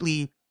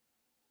completely,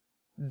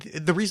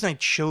 the reason I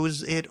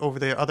chose it over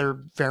the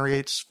other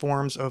various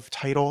forms of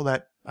title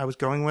that I was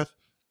going with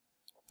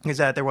is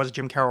that there was a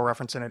Jim Carroll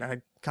reference in it, and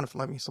it kind of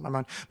let me slip my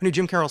mind. But no,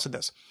 Jim Carroll said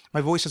this: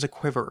 "My voice is a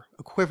quiver.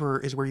 A quiver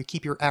is where you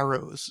keep your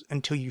arrows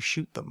until you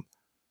shoot them."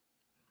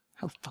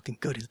 How fucking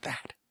good is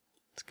that?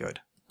 It's good.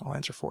 I'll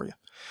answer for you.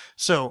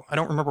 So, I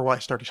don't remember why I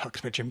started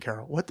talking about Jim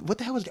Carroll. What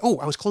the hell was it? Oh,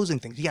 I was closing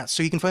things. Yeah,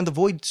 so you can find the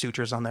Void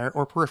Sutras on there,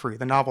 or Periphery,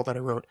 the novel that I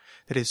wrote,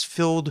 that is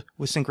filled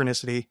with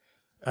synchronicity.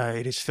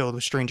 It is filled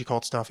with strange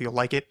occult stuff. You'll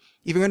like it.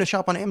 If you're going to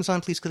shop on Amazon,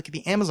 please click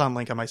the Amazon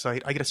link on my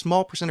site. I get a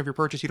small % of your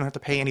purchase. You don't have to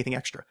pay anything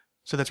extra.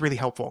 So that's really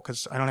helpful,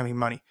 because I don't have any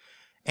money.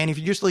 And if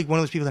you're just like one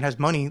of those people that has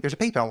money, there's a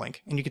PayPal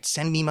link, and you could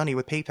send me money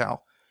with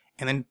PayPal,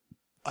 and then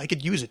I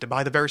could use it to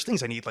buy the various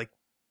things I need, like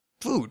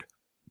food,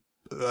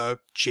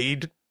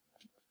 jade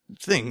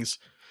things.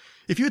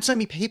 If you had sent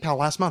me PayPal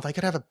last month, I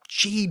could have a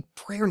jade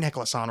prayer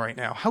necklace on right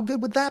now. How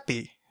good would that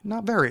be?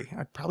 Not very.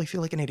 I'd probably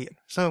feel like an idiot.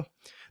 So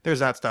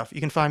there's that stuff.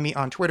 You can find me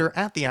on Twitter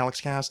at the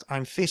AlexCast.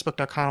 I'm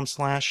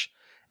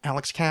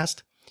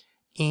facebook.com/AlexCast.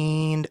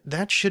 And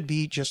that should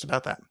be just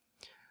about that.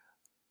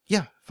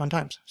 Yeah, fun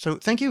times. So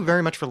thank you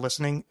very much for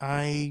listening.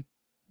 I'm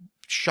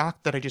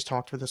shocked that I just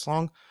talked for this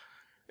long.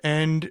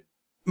 And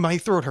my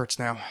throat hurts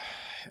now.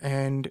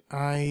 And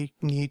I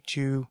need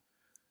to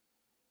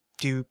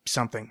do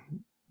something.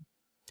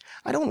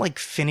 I don't like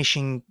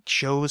finishing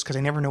shows because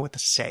I never know what to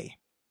say.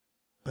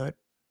 But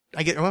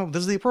this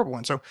is the appropriate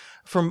one. So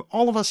from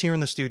all of us here in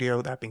the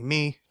studio, that being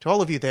me, to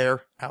all of you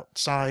there,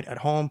 outside, at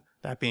home,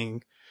 that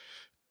being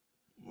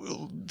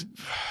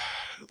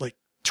like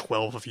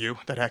 12 of you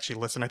that actually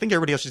listen. I think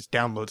everybody else just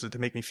downloads it to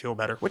make me feel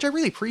better, which I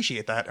really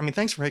appreciate that. I mean,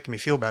 thanks for making me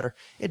feel better.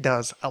 It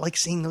does. I like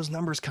seeing those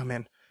numbers come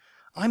in.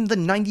 I'm the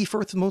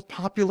 91st most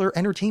popular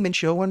entertainment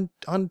show on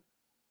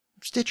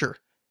Stitcher.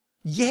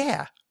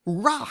 Yeah,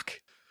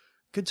 rock.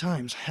 Good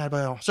times had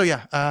by all. So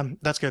yeah,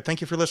 that's good.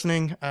 Thank you for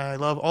listening. I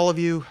love all of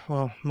you.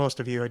 Well, most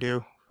of you I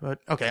do, but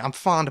okay, I'm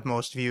fond of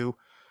most of you.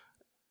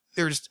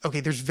 There's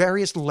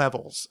various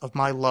levels of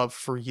my love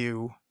for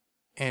you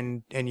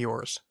and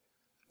yours.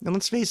 And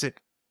let's face it,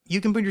 you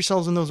can put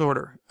yourselves in those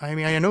order. I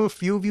mean, I know a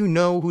few of you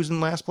know who's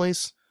in last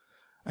place.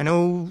 I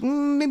know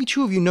maybe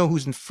 2 of you know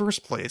who's in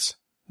first place,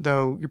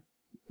 though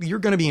you're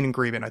going to be in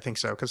agreement, I think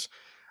so, because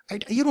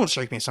you don't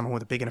strike me as someone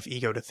with a big enough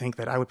ego to think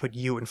that I would put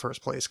you in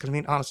first place. Because, I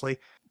mean, honestly,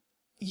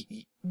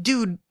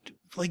 dude,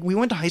 like, we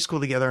went to high school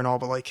together and all,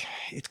 but, like,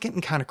 it's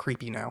getting kind of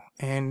creepy now.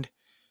 And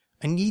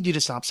I need you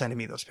to stop sending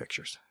me those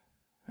pictures.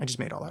 I just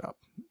made all that up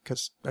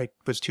because I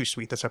was too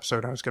sweet this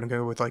episode. I was going to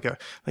go with like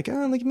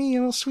me,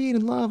 I'm all sweet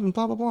and love and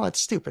blah, blah, blah.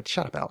 It's stupid.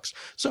 Shut up, Alex.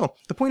 So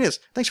the point is,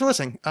 thanks for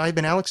listening. I've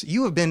been Alex.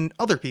 You have been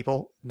other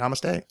people.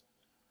 Namaste.